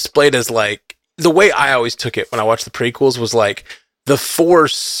sort of displayed as like, the way I always took it when I watched the prequels was like, the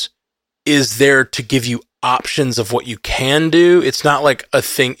Force is there to give you options of what you can do. It's not like a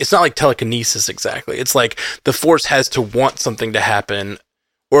thing, it's not like telekinesis exactly. It's like the Force has to want something to happen,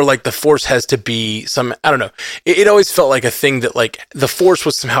 or like the Force has to be some, I don't know. It always felt like a thing that like the Force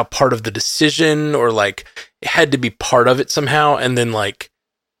was somehow part of the decision, or like it had to be part of it somehow. And then like,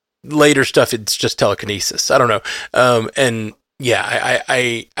 later stuff, it's just telekinesis. I don't know. And yeah,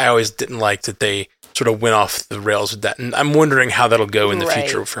 I always didn't like that they sort of went off the rails with that. And I'm wondering how that'll go in the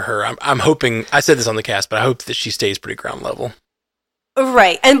future for her. I'm hoping, I said this on the cast, but I hope that she stays pretty ground level.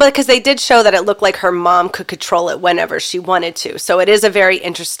 Right. And because they did show that it looked like her mom could control it whenever she wanted to. So it is a very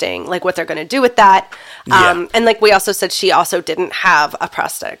interesting, like, what they're going to do with that. And like we also said, she also didn't have a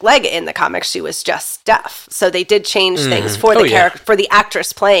prosthetic leg in the comics. She was just deaf. So they did change things for the character, for the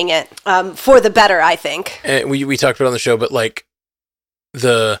actress playing it, for the better, I think. And we talked about it on the show, but like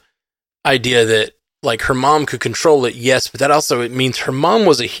the idea that like her mom could control it, yes, but that also, it means her mom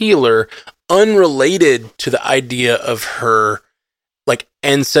was a healer unrelated to the idea of her like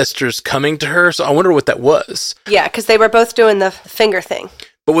ancestors coming to her. So I wonder what that was. Yeah, because they were both doing the finger thing.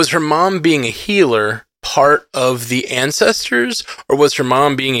 But was her mom being a healer part of the ancestors, or was her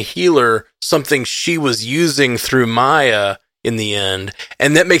mom being a healer something she was using through Maya in the end?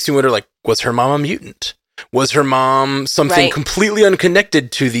 And that makes me wonder, like, was her mom a mutant? Was her mom something completely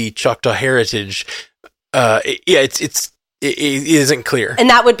unconnected to the Choctaw heritage? It isn't clear.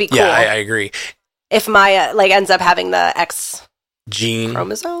 And that would be cool. Yeah, I agree. If Maya like ends up having the X gene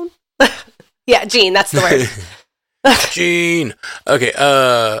chromosome. Yeah, gene, that's the word. Gene. Okay,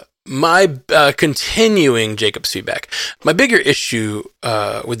 my continuing Jacob's feedback. My bigger issue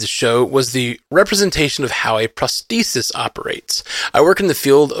with the show was the representation of how a prosthesis operates. I work in the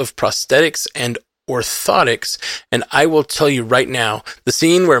field of prosthetics and orthotics, and I will tell you right now, the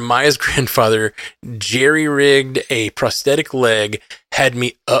scene where Maya's grandfather jerry-rigged a prosthetic leg had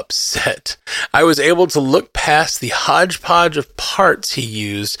me upset. I was able to look past the hodgepodge of parts he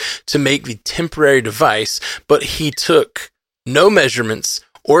used to make the temporary device, but he took no measurements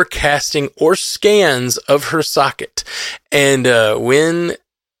or casting or scans of her socket. And when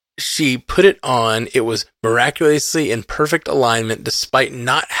she put it on, it was miraculously in perfect alignment despite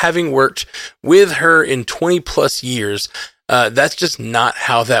not having worked with her in 20 plus years. That's just not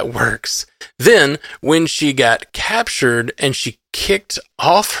how that works. Then, when she got captured and she kicked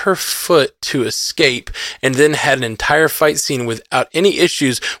off her foot to escape, and then had an entire fight scene without any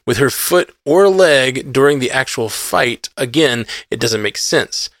issues with her foot or leg during the actual fight, again, it doesn't make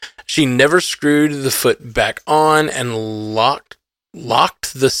sense. She never screwed the foot back on and locked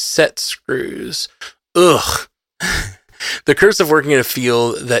the set screws. Ugh. The curse of working in a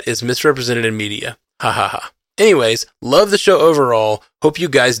field that is misrepresented in media. Ha ha ha. Anyways, love the show overall. Hope you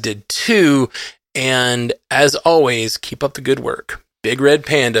guys did too. And as always, keep up the good work. Big Red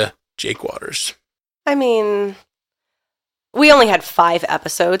Panda, Jake Waters. I mean, we only had 5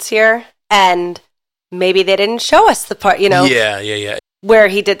 episodes here, and maybe they didn't show us the part, Yeah. Where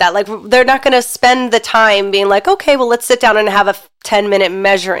he did that. Like, they're not going to spend the time being like, okay, well, let's sit down and have a 10-minute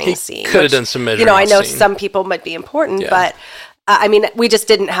measuring scene. Could have done some measuring. I know some people might be important, but I mean, we just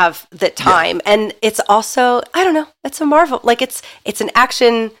didn't have the time. Yeah. And it's also, I don't know, it's a Marvel. Like, it's an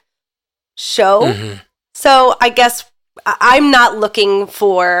action show. Mm-hmm. So I guess I'm not looking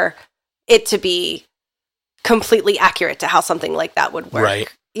for it to be completely accurate to how something like that would work. Right.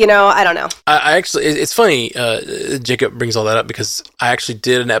 You know, I don't know. I actually, it's funny, Jacob brings all that up because I actually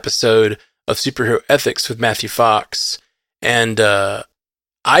did an episode of Superhero Ethics with Matthew Fox, and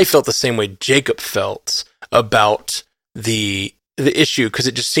I felt the same way Jacob felt about the issue, because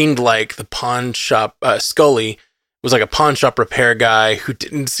it just seemed like the pawn shop, Scully was like a pawn shop repair guy who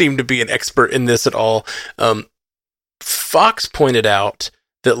didn't seem to be an expert in this at all. Fox pointed out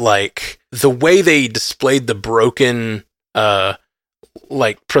that like the way they displayed the broken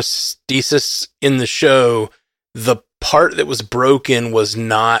like prosthesis in the show, the part that was broken was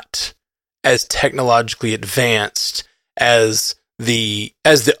not as technologically advanced as the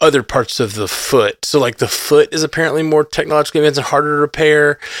other parts of the foot. So like the foot is apparently more technologically advanced and harder to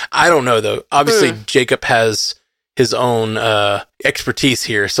repair. I don't know though. Obviously Jacob has his own expertise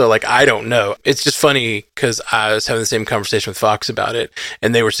here, so like I don't know. It's just funny because I was having the same conversation with Fox about it,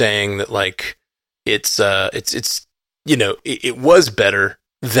 and they were saying that like it's you know, it was better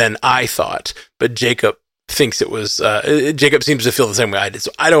than I thought, but Jacob thinks it was. Jacob seems to feel the same way I did,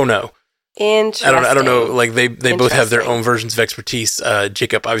 so I don't know. Interesting. I don't know. Like they both have their own versions of expertise.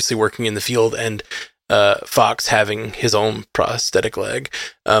 Jacob obviously working in the field, and Fox having his own prosthetic leg.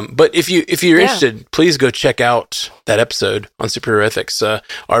 But if you're interested, please go check out that episode on Superhero Ethics.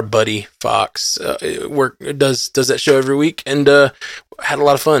 Our buddy Fox does that show every week, and had a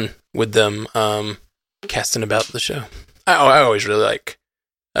lot of fun with them casting about the show. I always really like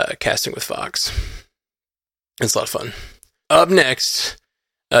casting with Fox. It's a lot of fun. Up next,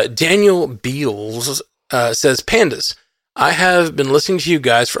 Daniel Beals says, Pandas, I have been listening to you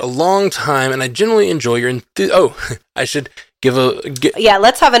guys for a long time, and I generally enjoy your I should give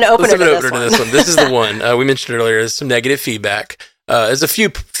let's have an opener, to this one. This is the one we mentioned earlier. There's some negative feedback. There's a few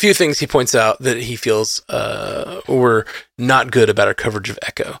things he points out that he feels were not good about our coverage of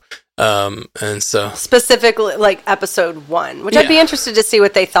Echo. And so specifically like episode 1, which I'd be interested to see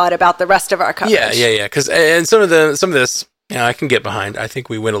what they thought about the rest of our coverage. Yeah. Because and some of this, I can get behind. I think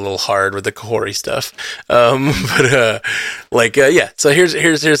we went a little hard with the Kahori stuff. So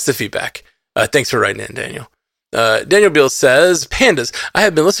here's the feedback. Thanks for writing in, Daniel. Daniel Beal says, Pandas, I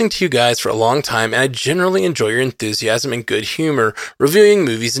have been listening to you guys for a long time, and I generally enjoy your enthusiasm and good humor reviewing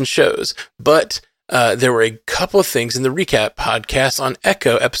movies and shows. But there were a couple of things in the recap podcast on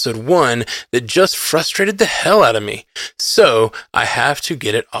Echo episode 1 that just frustrated the hell out of me. So I have to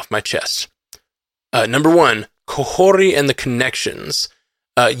get it off my chest. Number 1, Kahori and the connections.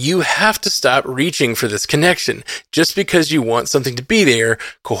 You have to stop reaching for this connection. Just because you want something to be there,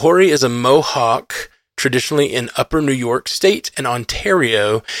 Kahori is a Mohawk, traditionally in Upper New York State and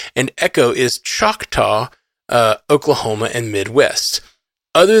Ontario, and Echo is Choctaw, Oklahoma and Midwest.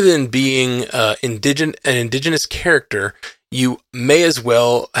 Other than being an indigenous character, you may as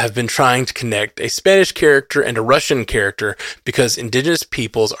well have been trying to connect a Spanish character and a Russian character, because indigenous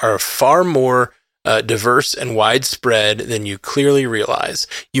peoples are far more diverse and widespread than you clearly realize.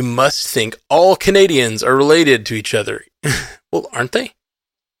 You must think all Canadians are related to each other. Well, aren't they?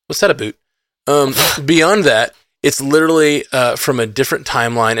 What's that about? Beyond that, it's literally from a different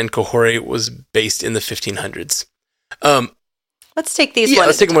timeline, and Kahori was based in the 1500s. Let's take these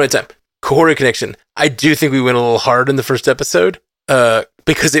let's take them one at a time. Kahori connection. I do think we went a little hard in the first episode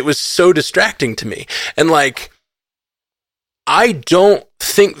because it was so distracting to me. And like, I don't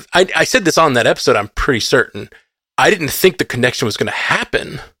think, I said this on that episode, I'm pretty certain. I didn't think the connection was going to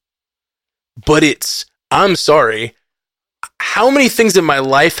happen. But I'm sorry. How many things in my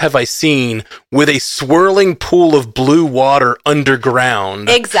life have I seen with a swirling pool of blue water underground?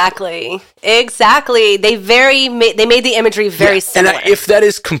 Exactly. They made the imagery very similar. And if that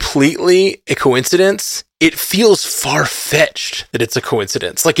is completely a coincidence, it feels far-fetched that it's a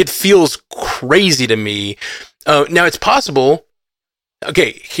coincidence. Like, it feels crazy to me. Now, it's possible.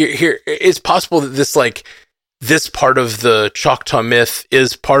 Okay, here it's possible that this part of the Choctaw myth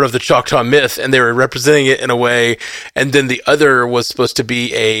is part of the Choctaw myth, and they were representing it in a way, and then the other was supposed to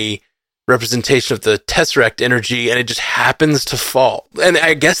be a representation of the Tesseract energy, and it just happens to fall. And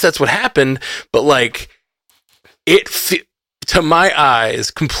I guess that's what happened, but like, to my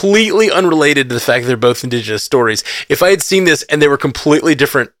eyes, completely unrelated to the fact that they're both indigenous stories. If I had seen this and they were completely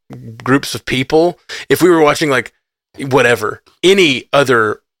different groups of people, if we were watching like, whatever, any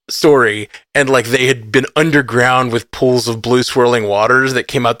other story, and like they had been underground with pools of blue swirling waters that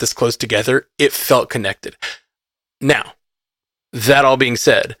came out this close together, it felt connected. Now, that all being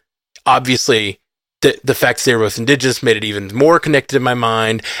said, obviously the fact that they were both indigenous made it even more connected in my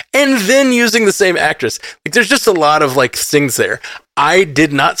mind, and then using the same actress, like there's just a lot of like things there. I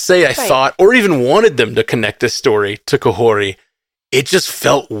did not say I thought or even wanted them to connect this story to Kahori. it just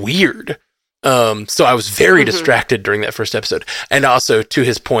felt weird. So I was very distracted during that first episode. And also, to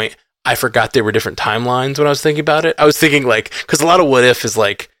his point, I forgot they were different timelines when I was thinking about it. I was thinking like, because a lot of What If is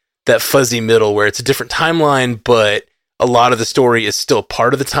like that fuzzy middle where it's a different timeline, but a lot of the story is still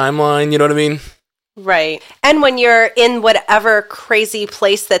part of the timeline. You know what I mean? Right. And when you're in whatever crazy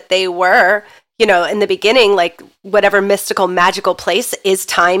place that they were, you know, in the beginning, like whatever mystical, magical place, is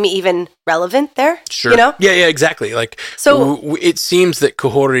time even relevant there? Sure. You know? Yeah, exactly. Like, so it seems that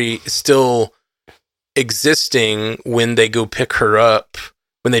Kahori is still existing when they go pick her up,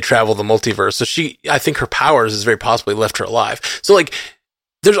 when they travel the multiverse. So I think her powers is very possibly left her alive. So like,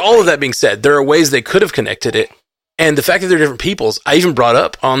 there's all of that being said, there are ways they could have connected it. And the fact that they're different peoples, I even brought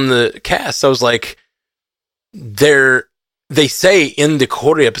up on the cast. I was like, they say in the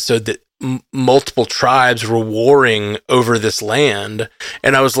Kahori episode that multiple tribes were warring over this land.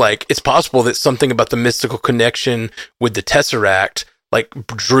 And I was like, it's possible that something about the mystical connection with the Tesseract, like,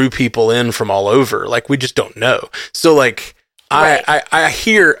 drew people in from all over. Like, we just don't know. So like, right. I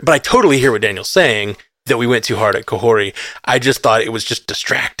hear, but I totally hear what Daniel's saying, that we went too hard at Kahori. I just thought it was just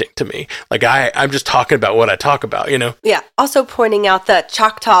distracting to me. Like, I'm just talking about what I talk about, you know? Yeah. Also pointing out that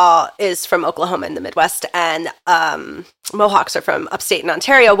Choctaw is from Oklahoma in the Midwest, and Mohawks are from upstate in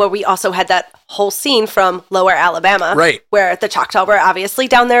Ontario, where we also had that whole scene from Lower Alabama. Right. Where the Choctaw were obviously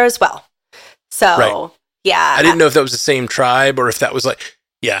down there as well. So, right. Yeah. I didn't know if that was the same tribe or if that was like,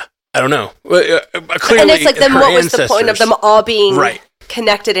 yeah, I don't know. Clearly, and it's like, then what was the point of them all being... Right.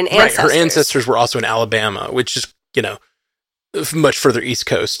 Connected in ancestors. Right, her ancestors were also in Alabama, which is, you know, much further East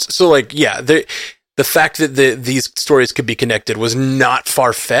Coast. So, like, yeah, the fact that these stories could be connected was not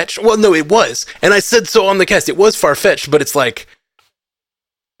far-fetched. Well, no, it was. And I said so on the cast. It was far-fetched, but it's like,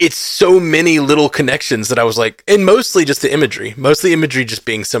 it's so many little connections that I was like, and mostly just the imagery. Mostly imagery just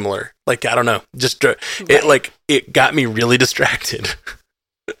being similar. Like, I don't know. Just, it got me really distracted.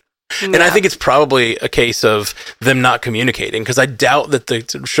 And I think it's probably a case of them not communicating, because I doubt that the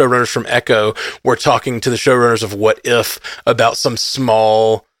showrunners from Echo were talking to the showrunners of What If about some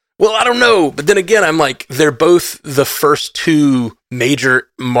small... Well, I don't know. But then again, I'm like, they're both the first two major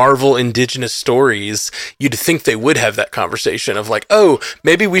Marvel indigenous stories. You'd think they would have that conversation of like, oh,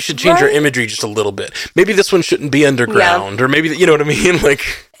 maybe we should change our imagery just a little bit. Maybe this one shouldn't be underground, or maybe, you know what I mean? Like,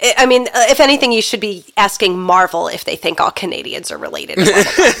 I mean, if anything, you should be asking Marvel if they think all Canadians are related.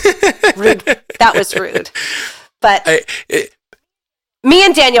 Rude. That was rude. But me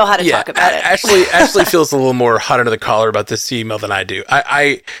and Daniel had to talk about it. Ashley feels a little more hot under the collar about this email than I do.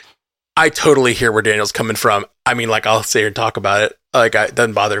 I totally hear where Daniel's coming from. I mean, like, I'll sit here and talk about it. Like, it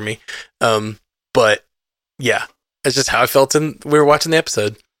doesn't bother me. But yeah, it's just how I felt we were watching the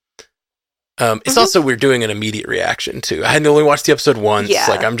episode. It's also, we're doing an immediate reaction too. I hadn't only watched the episode once. Yeah.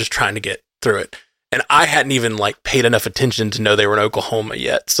 Like, I'm just trying to get through it. And I hadn't even like paid enough attention to know they were in Oklahoma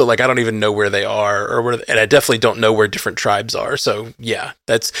yet. So like, I don't even know where they are and I definitely don't know where different tribes are. So yeah,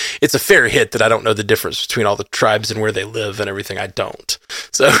 it's a fair hit that I don't know the difference between all the tribes and where they live and everything. I don't.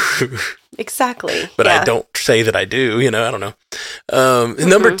 So exactly. But yeah. I don't say that I do, you know, I don't know.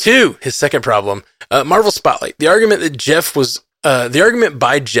 Number 2, his second problem, Marvel Spotlight. The argument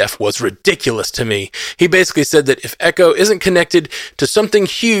by Jeff was ridiculous to me. He basically said that if Echo isn't connected to something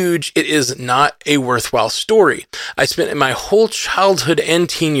huge, it is not a worthwhile story. I spent my whole childhood and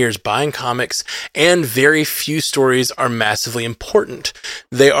teen years buying comics, and very few stories are massively important.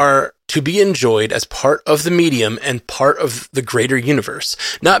 They are to be enjoyed as part of the medium and part of the greater universe,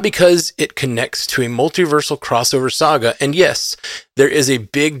 not because it connects to a multiversal crossover saga. And yes, there is a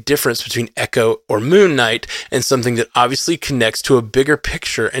big difference between Echo or Moon Knight and something that obviously connects to a bigger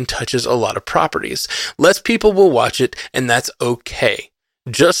picture and touches a lot of properties. Less people will watch it, and that's okay.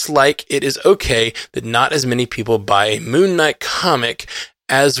 Just like it is okay that not as many people buy a Moon Knight comic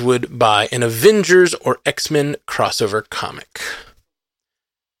as would buy an Avengers or X-Men crossover comic.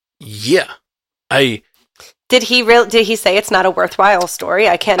 Yeah, Did he say it's not a worthwhile story?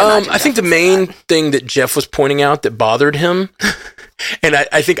 I can't imagine. I think the main thing that Jeff was pointing out that bothered him, and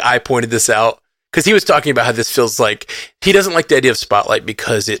I think I pointed this out, because he was talking about how this feels like, he doesn't like the idea of Spotlight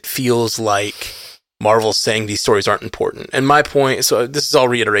because it feels like Marvel's saying these stories aren't important. And my point, so this is all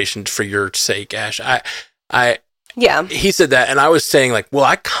reiteration for your sake, Ash. Yeah. He said that, and I was saying like, well,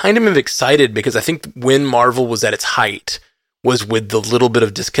 I kind of am excited because I think when Marvel was at its height was with the little bit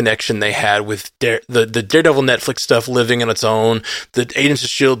of disconnection they had with the Daredevil Netflix stuff living on its own, the Agents of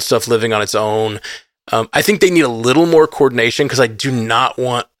S.H.I.E.L.D. stuff living on its own. I think they need a little more coordination, because I do not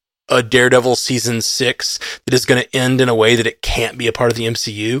want a Daredevil season 6 that is going to end in a way that it can't be a part of the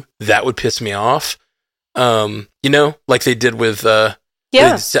MCU. That would piss me off. You know, like they did with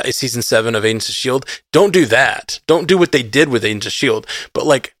Yeah. Season 7 of Agents of S.H.I.E.L.D. Don't do that. Don't do what they did with Agents of S.H.I.E.L.D. But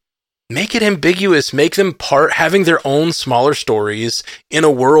like, make it ambiguous. Make them having their own smaller stories in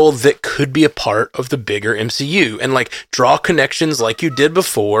a world that could be a part of the bigger MCU. And like, draw connections like you did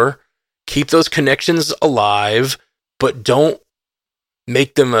before. Keep those connections alive, but don't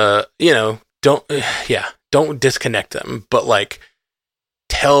make them don't disconnect them. But like,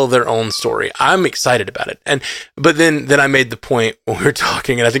 tell their own story. I'm excited about it. But then I made the point when we were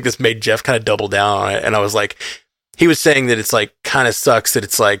talking, and I think this made Jeff kind of double down on it. And I was like, he was saying that it's like kind of sucks that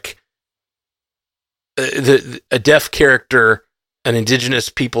it's like a deaf character, an indigenous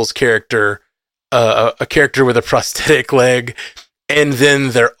people's character, a character with a prosthetic leg, and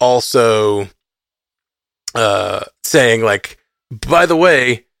then they're also saying like, by the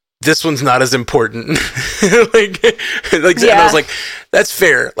way, this one's not as important. like, and I was like, that's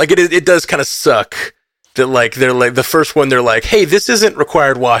fair. Like, it does kind of suck that like they're like the first one. They're like, hey, this isn't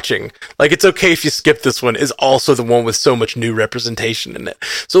required watching. Like, it's okay if you skip this one. Is also the one with so much new representation in it.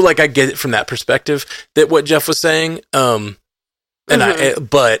 So like, I get it from that perspective that what Jeff was saying. But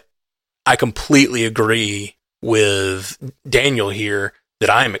I completely agree with Daniel here that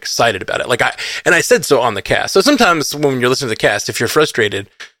I am excited about it. Like I said so on the cast. So sometimes when you're listening to the cast, if you're frustrated,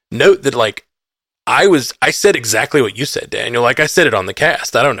 note that like I said exactly what you said, Daniel. Like I said it on the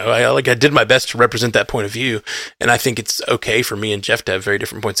cast. I don't know. I did my best to represent that point of view, and I think it's okay for me and Jeff to have very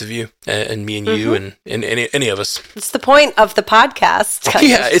different points of view, and me and you and any of us. It's the point of the podcast.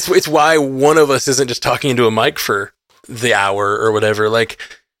 Yeah, it's why one of us isn't just talking into a mic for the hour or whatever. Like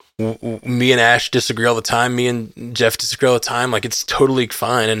me and Ash disagree all the time. Me and Jeff disagree all the time. Like it's totally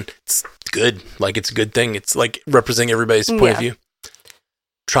fine and it's good. Like it's a good thing. It's like representing everybody's point of view.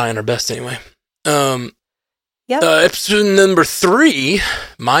 Trying our best anyway. Episode number 3,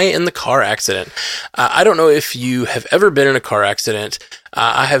 Maya in the car accident. I don't know if you have ever been in a car accident.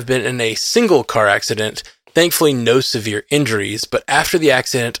 I have been in a single car accident. Thankfully, no severe injuries, but after the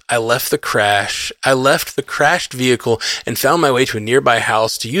accident, I left the crashed vehicle and found my way to a nearby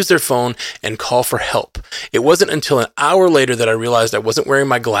house to use their phone and call for help. It wasn't until an hour later that I realized I wasn't wearing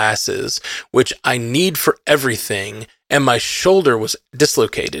my glasses, which I need for everything, and my shoulder was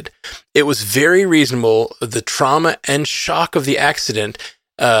dislocated. It was very reasonable. The trauma and shock of the accident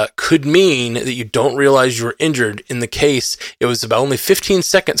could mean that you don't realize you were injured. In the case, it was about only 15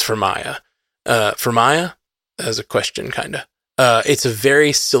 seconds for Maya. For Maya? As a question, kind of. It's a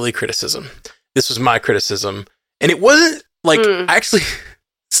very silly criticism. This was my criticism. And it wasn't, like, actually,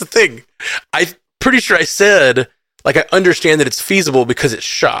 it's the thing. I'm pretty sure I said, like, I understand that it's feasible because it's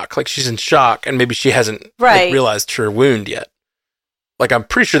shock. Like, she's in shock, and maybe she hasn't realized her wound yet. Like, I'm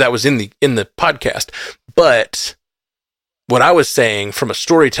pretty sure that was in the podcast. But what I was saying from a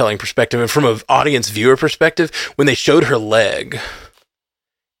storytelling perspective and from an audience viewer perspective, when they showed her leg,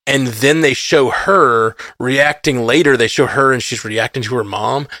 and then they show her reacting later, they show her and she's reacting to her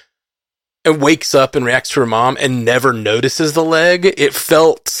mom, and wakes up and reacts to her mom and never notices the leg. It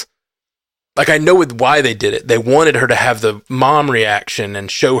felt like, I know why they did it. They wanted her to have the mom reaction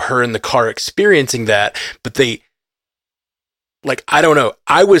and show her in the car experiencing that, but they, like, I don't know.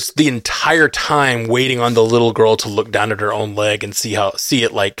 I was the entire time waiting on the little girl to look down at her own leg and see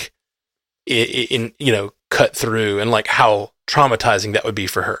it like in cut through, and like how traumatizing that would be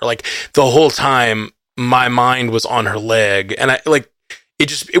for her. Like the whole time my mind was on her leg, and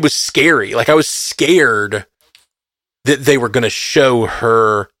it was scary. Like I was scared that they were going to show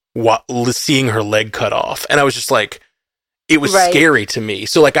her seeing her leg cut off. And I was just like, it was scary to me.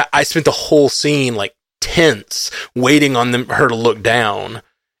 So like I spent the whole scene like tense, waiting on her to look down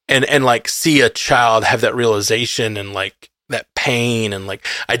and like see a child have that realization and like that pain. And like,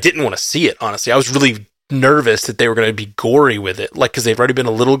 I didn't want to see it, honestly. I was really nervous that they were going to be gory with it, like, because they've already been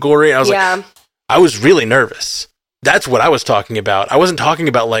a little gory. I was like, I was really nervous. That's what I was talking about. I wasn't talking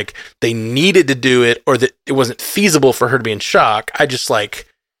about like they needed to do it or that it wasn't feasible for her to be in shock. I just like,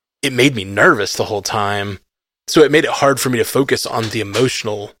 it made me nervous the whole time. So it made it hard for me to focus on the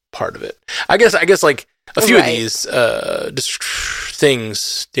emotional part of it. I guess like a few of these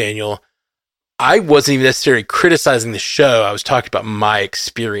things, Daniel, I wasn't even necessarily criticizing the show. I was talking about my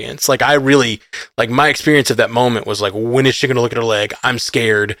experience. Like I really, like my experience of that moment was like, when is she going to look at her leg? I'm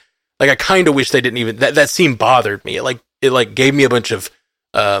scared. Like I kind of wish they didn't even, that scene bothered me. It gave me a bunch of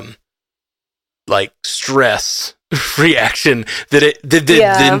like stress reaction that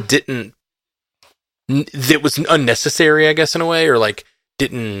that was unnecessary, I guess, in a way, or like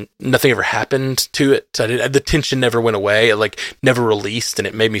nothing ever happened to it. So the tension never went away. It like never released, and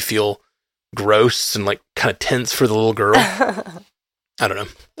it made me feel gross and like kind of tense for the little girl. I don't know.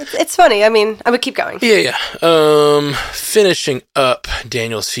 It's funny. I mean, I would keep going. Yeah. Finishing up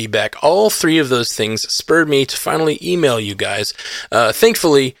Daniel's feedback, all three of those things spurred me to finally email you guys.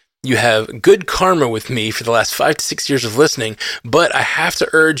 Thankfully, you have good karma with me for the last 5 to 6 years of listening, but I have to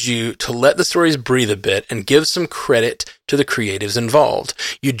urge you to let the stories breathe a bit and give some credit to the creatives involved.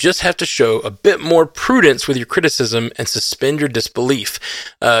 You just have to show a bit more prudence with your criticism and suspend your disbelief.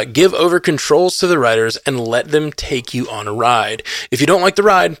 Give over controls to the writers and let them take you on a ride. If you don't like the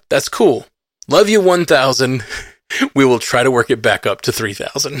ride, that's cool. Love you 1,000. We will try to work it back up to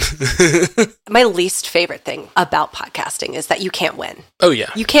 3,000. My least favorite thing about podcasting is that you can't win. Oh,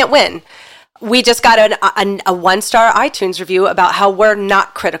 yeah. You can't win. We just got a 1-star iTunes review about how we're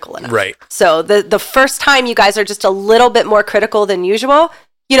not critical enough. Right. So the first time you guys are just a little bit more critical than usual,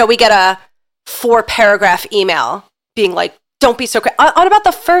 we get a 4-paragraph email being like, don't be so critical. On about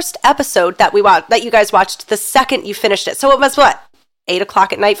the first episode that that you guys watched the second you finished it. So it was 8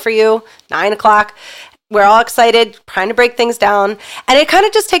 o'clock at night for you, 9 o'clock. We're all excited, trying to break things down. And it kind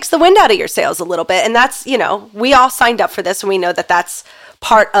of just takes the wind out of your sails a little bit. And that's, we all signed up for this and we know that that's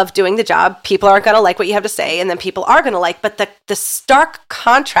part of doing the job. People aren't going to like what you have to say and then people are going to like. But the stark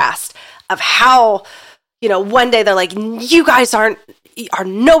contrast of how, one day they're like, you guys are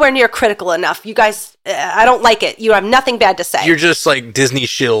nowhere near critical enough. You guys, I don't like it. You have nothing bad to say. You're just like Disney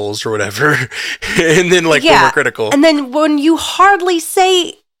shills or whatever. And then when we're critical. And then when you hardly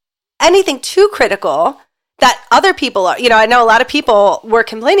say anything too critical that other people are, I know a lot of people were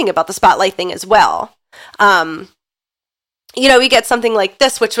complaining about the spotlight thing as well. We get something like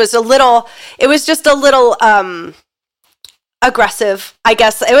this, which was just a little aggressive, I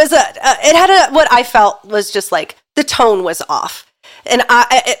guess. It was it had what I felt was just like the tone was off. And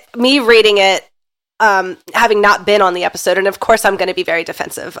me reading it, having not been on the episode, and of course I'm going to be very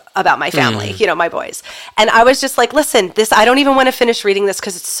defensive about my family, my boys. And I was just like, listen, I don't even want to finish reading this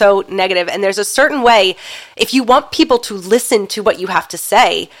because it's so negative. And there's a certain way, if you want people to listen to what you have to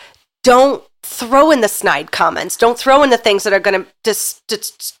say, don't throw in the snide comments. Don't throw in the things that are going to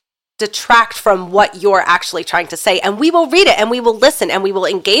detract from what you're actually trying to say. And we will read it and we will listen and we will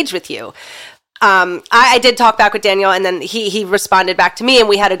engage with you. I did talk back with Daniel and then he responded back to me and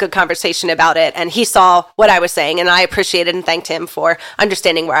we had a good conversation about it and he saw what I was saying and I appreciated and thanked him for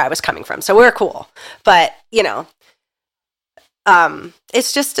understanding where I was coming from. So we're cool. But,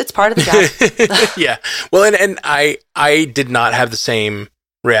 it's part of the job. Yeah. Well, and I did not have the same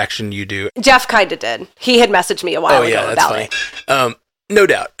reaction you do. Jeff kind of did. He had messaged me a while ago about it. No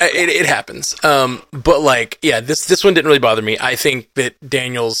doubt. It happens. But this one didn't really bother me. I think that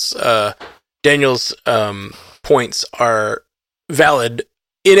Daniel's points are valid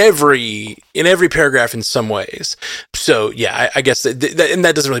in every paragraph in some ways. So yeah, I guess and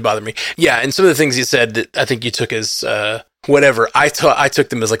that doesn't really bother me. Yeah, and some of the things you said that I think you took as whatever. I took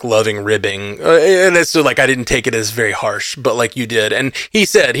them as like loving ribbing, and it's so like I didn't take it as very harsh, but like you did. And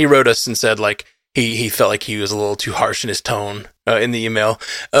he wrote us and said like he felt like he was a little too harsh in his tone in the email.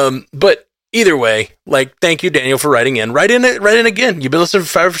 But either way, like, thank you, Daniel, for writing in. Write in again. You've been listening for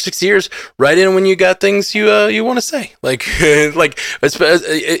 5 or 6 years. Write in when you got things you want to say. Like, you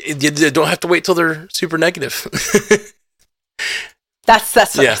don't have to wait till they're super negative. That's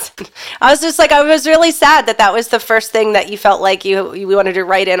what I said. I was just like, I was really sad that was the first thing that you felt like you wanted to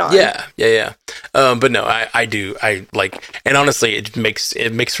write in on. Yeah. But no, I do. I like, and honestly, it makes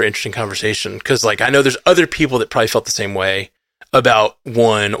for interesting conversation because like I know there's other people that probably felt the same way about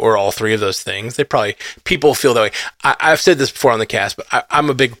one or all three of those things. People feel that way. I've said this before on the cast, but I'm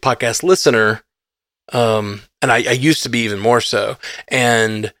a big podcast listener. And I used to be even more so.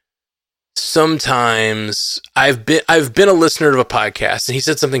 And sometimes I've been a listener of a podcast, and he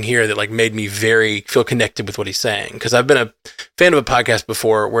said something here that like made me very feel connected with what he's saying. Cause I've been a fan of a podcast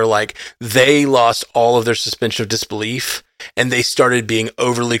before where like they lost all of their suspension of disbelief and they started being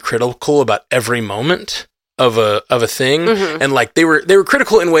overly critical about every moment of a thing. Mm-hmm. And like they were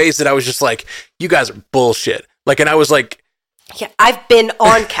critical in ways that I was just like, you guys are bullshit. Like, and I was like, yeah, I've been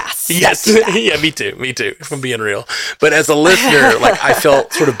on casts. Yes. Yeah, me too. If I'm being real. But as a listener, like I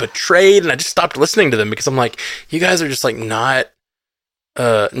felt sort of betrayed and I just stopped listening to them because I'm like, you guys are just like not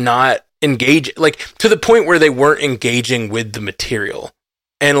engaged, like to the point where they weren't engaging with the material.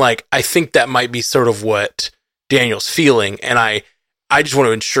 And like, I think that might be sort of what Daniel's feeling. And I just want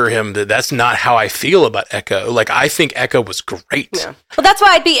to ensure him that that's not how I feel about Echo. Like, I think Echo was great. Yeah. Well, that's why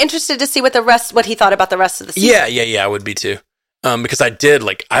I'd be interested to see what he thought about the rest of the season. Yeah, I would be too. Because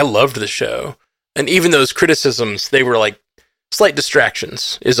I loved the show. And even those criticisms, they were like slight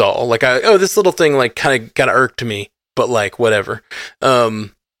distractions is all. Like, this little thing like kind of irked me, but like whatever. I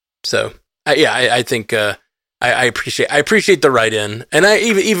think I appreciate the write in, and I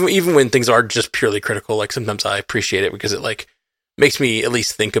even when things are just purely critical, like sometimes I appreciate it because it like makes me at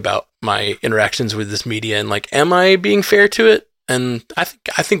least think about my interactions with this media and like, am I being fair to it? And I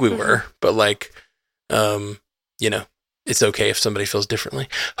think we were, but like, you know, it's okay if somebody feels differently.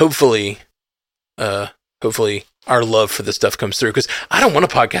 Hopefully our love for this stuff comes through, because I don't want a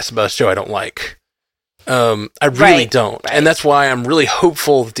podcast about a show I don't like. I really don't. Right. And that's why I'm really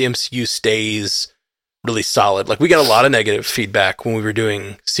hopeful that the MCU stays really solid. Like, we got a lot of negative feedback when we were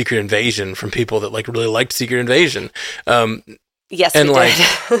doing Secret Invasion from people that like really liked Secret Invasion. Yes, and we like,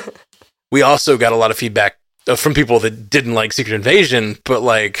 did. we also got a lot of feedback from people that didn't like Secret Invasion, but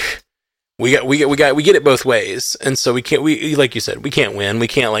like, we get it both ways. And so we like you said, we can't win. We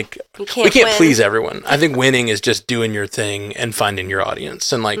can't please everyone. I think winning is just doing your thing and finding your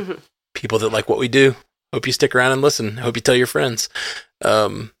audience, and like people that like what we do. Hope you stick around and listen. Hope you tell your friends.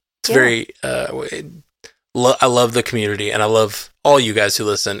 It's very, I love the community, and I love all you guys who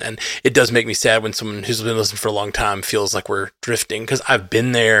listen. And it does make me sad when someone who's been listening for a long time feels like we're drifting, because I've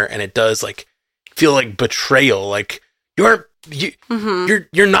been there, and it does like feel like betrayal. Like you're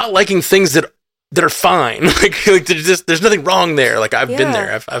not liking things that are fine. like there's nothing wrong there. Like I've been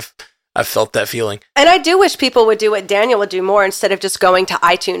there. I've felt that feeling. And I do wish people would do what Daniel would do more, instead of just going to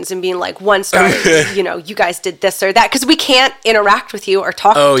iTunes and being like, 1 star, you know, you guys did this or that, because we can't interact with you or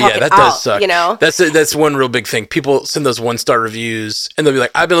talk. That does suck. You know, that's one real big thing. People send those 1-star reviews, and they'll be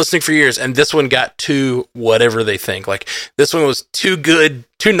like, I've been listening for years, and this one got too whatever they think. Like, this one was too good,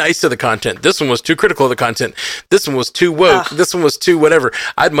 too nice to the content. This one was too critical of the content. This one was too woke. This one was too whatever.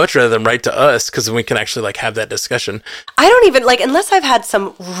 I'd much rather them write to us, because we can actually like have that discussion. I don't even like, unless I've had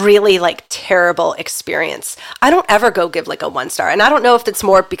some really like terrible experience, I don't ever go give like a 1-star. And I don't know if it's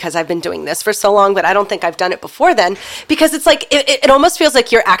more because I've been doing this for so long, but I don't think I've done it before then, because it's like, it almost feels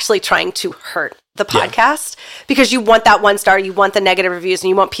like you're actually trying to hurt the podcast, because you want that 1-star, you want the negative reviews, and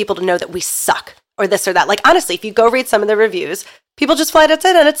you want people to know that we suck or this or that. Like, honestly, if you go read some of the reviews, people just flat out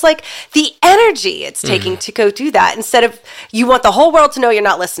said, and it's like the energy it's taking to go do that, instead of, you want the whole world to know you're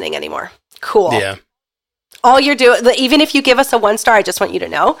not listening anymore. Cool. Yeah. All you're doing, even if you give us a 1-star, I just want you to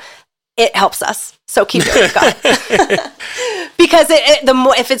know it helps us. So keep doing it, God. Because the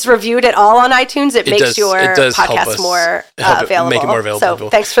more, if it's reviewed at all on iTunes, it makes your podcast more available. Make it more available. So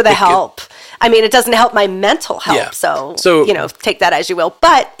thanks for the help. I mean, it doesn't help my mental health. Yeah. So, you know, take that as you will,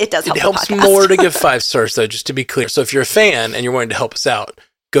 but it does help. It helps more to give 5 stars, though, just to be clear. So if you're a fan and you're wanting to help us out,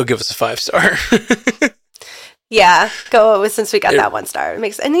 go give us a 5-star. Yeah, go, since we got that 1-star. It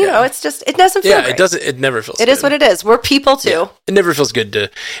makes, and you know, it's just, it doesn't feel great. It never feels good. It is what it is. We're people too. Yeah. It never feels good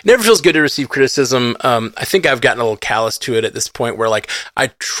to receive criticism. I think I've gotten a little callous to it at this point, where like, I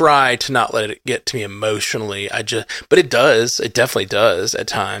try to not let it get to me emotionally. But it definitely does at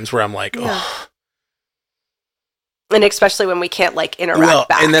times, where I'm like, oh. And especially when we can't like interact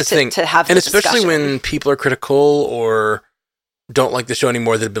back and that's to have the especially discussion. When people are critical or don't like the show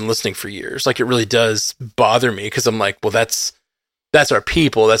anymore that have been listening for years. Like, it really does bother me, because I'm like, well, that's our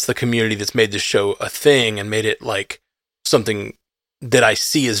people. That's the community that's made this show a thing and made it like something that I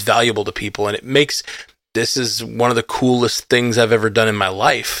see as valuable to people. And this is one of the coolest things I've ever done in my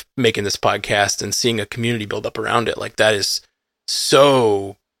life, making this podcast and seeing a community build up around it. Like, that is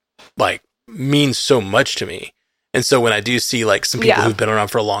so, like, means so much to me. And so when I do see like some people who've been around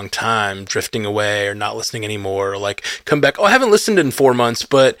for a long time drifting away or not listening anymore, or like come back, I haven't listened in 4 months,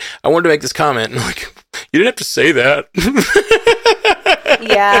 but I wanted to make this comment. And like, you didn't have to say that.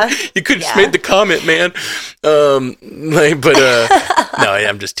 Yeah. You could have just made the comment, man. No,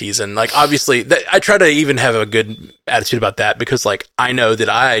 I'm just teasing. Like, obviously, I try to even have a good attitude about that, because like, I know that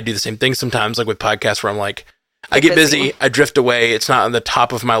I do the same thing sometimes, like with podcasts, where I'm like, I get busy, I drift away, it's not on the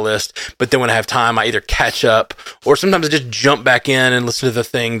top of my list, but then when I have time, I either catch up, or sometimes I just jump back in and listen to the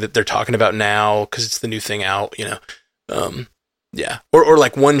thing that they're talking about now, because it's the new thing out, you know? Or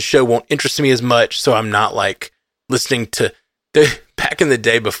like one show won't interest me as much, so I'm not like listening to... Back in the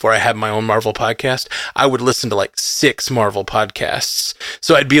day, before I had my own Marvel podcast, I would listen to like 6 Marvel podcasts.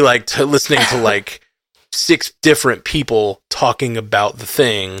 So I'd be like listening to like 6 different people talking about the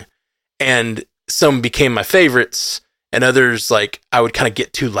thing, and some became my favorites, and others like I would kind of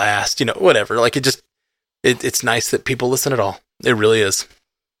get to last, you know, whatever. Like, it's nice that people listen at all. It really is.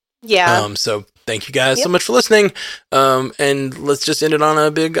 Yeah. So thank you guys so much for listening. And let's just end it on a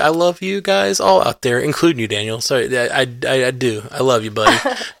big, I love you guys all out there, including you, Daniel. Sorry, I do. I love you, buddy.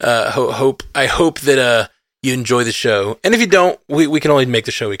 I hope that you enjoy the show. And if you don't, we can only make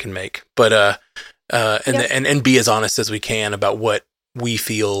the show we can make. But and be as honest as we can about what we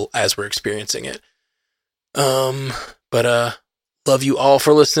feel as we're experiencing it. But Love you all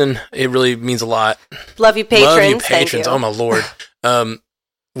for listening. It really means a lot. Love you, patrons. Love you, patrons. Thank you. Oh, my Lord.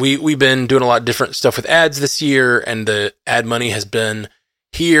 We've been doing a lot of different stuff with ads this year, and the ad money has been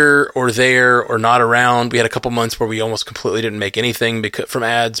here or there or not around. We had a couple months where we almost completely didn't make anything from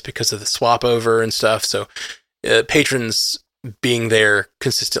ads because of the swap over and stuff. So patrons being there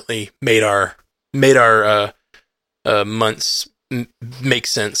consistently made our months make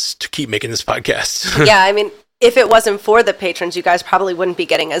sense to keep making this podcast. Yeah, I mean, if it wasn't for the patrons, you guys probably wouldn't be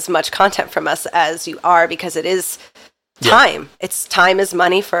getting as much content from us as you are, because it is time. Yeah. It's time is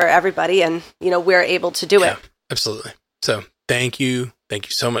money for everybody, and we're able to do it. Absolutely. So thank you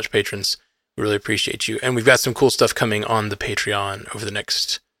so much, patrons. We really appreciate you, and we've got some cool stuff coming on the Patreon over the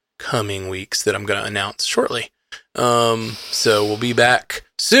next coming weeks that I'm going to announce shortly. So we'll be back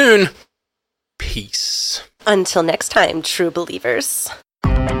soon. Peace. Until next time, true believers.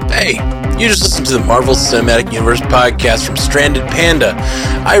 Hey, you just listened to the Marvel Cinematic Universe podcast from Stranded Panda.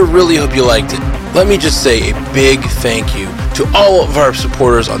 I really hope you liked it. Let me just say a big thank you to all of our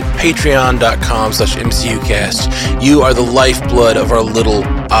supporters on patreon.com/MCUcast. You are the lifeblood of our little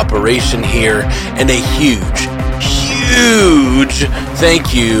operation here, and a huge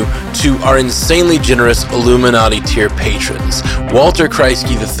thank you to our insanely generous Illuminati tier patrons, Walter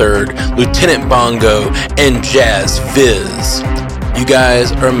Kreisky III, Lieutenant Bongo, and Jazz Viz. You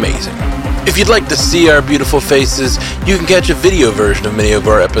guys are amazing. If you'd like to see our beautiful faces, you can catch a video version of many of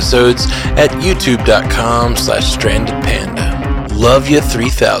our episodes at youtube.com/strandedpanda. Love you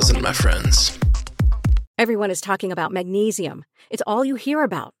 3000, my friends. Everyone is talking about magnesium. It's all you hear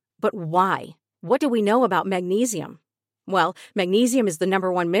about. But why? What do we know about magnesium? Well, magnesium is the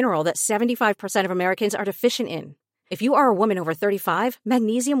number one mineral that 75% of Americans are deficient in. If you are a woman over 35,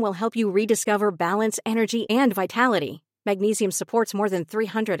 magnesium will help you rediscover balance, energy, and vitality. Magnesium supports more than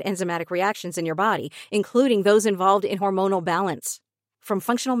 300 enzymatic reactions in your body, including those involved in hormonal balance. From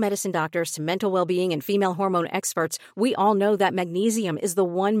functional medicine doctors to mental well-being and female hormone experts, we all know that magnesium is the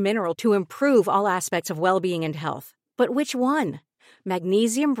one mineral to improve all aspects of well-being and health. But which one?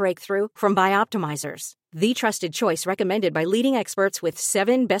 Magnesium Breakthrough from Bioptimizers, the trusted choice recommended by leading experts with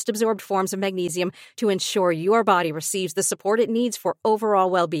 7 best-absorbed forms of magnesium to ensure your body receives the support it needs for overall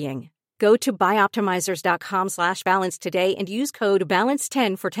well-being. Go to bioptimizers.com/balance today and use code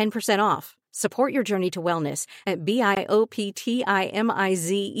BALANCE10 for 10% off. Support your journey to wellness at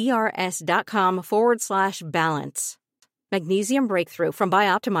bioptimizers.com/balance. Magnesium Breakthrough from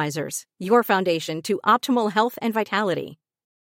Bioptimizers, your foundation to optimal health and vitality.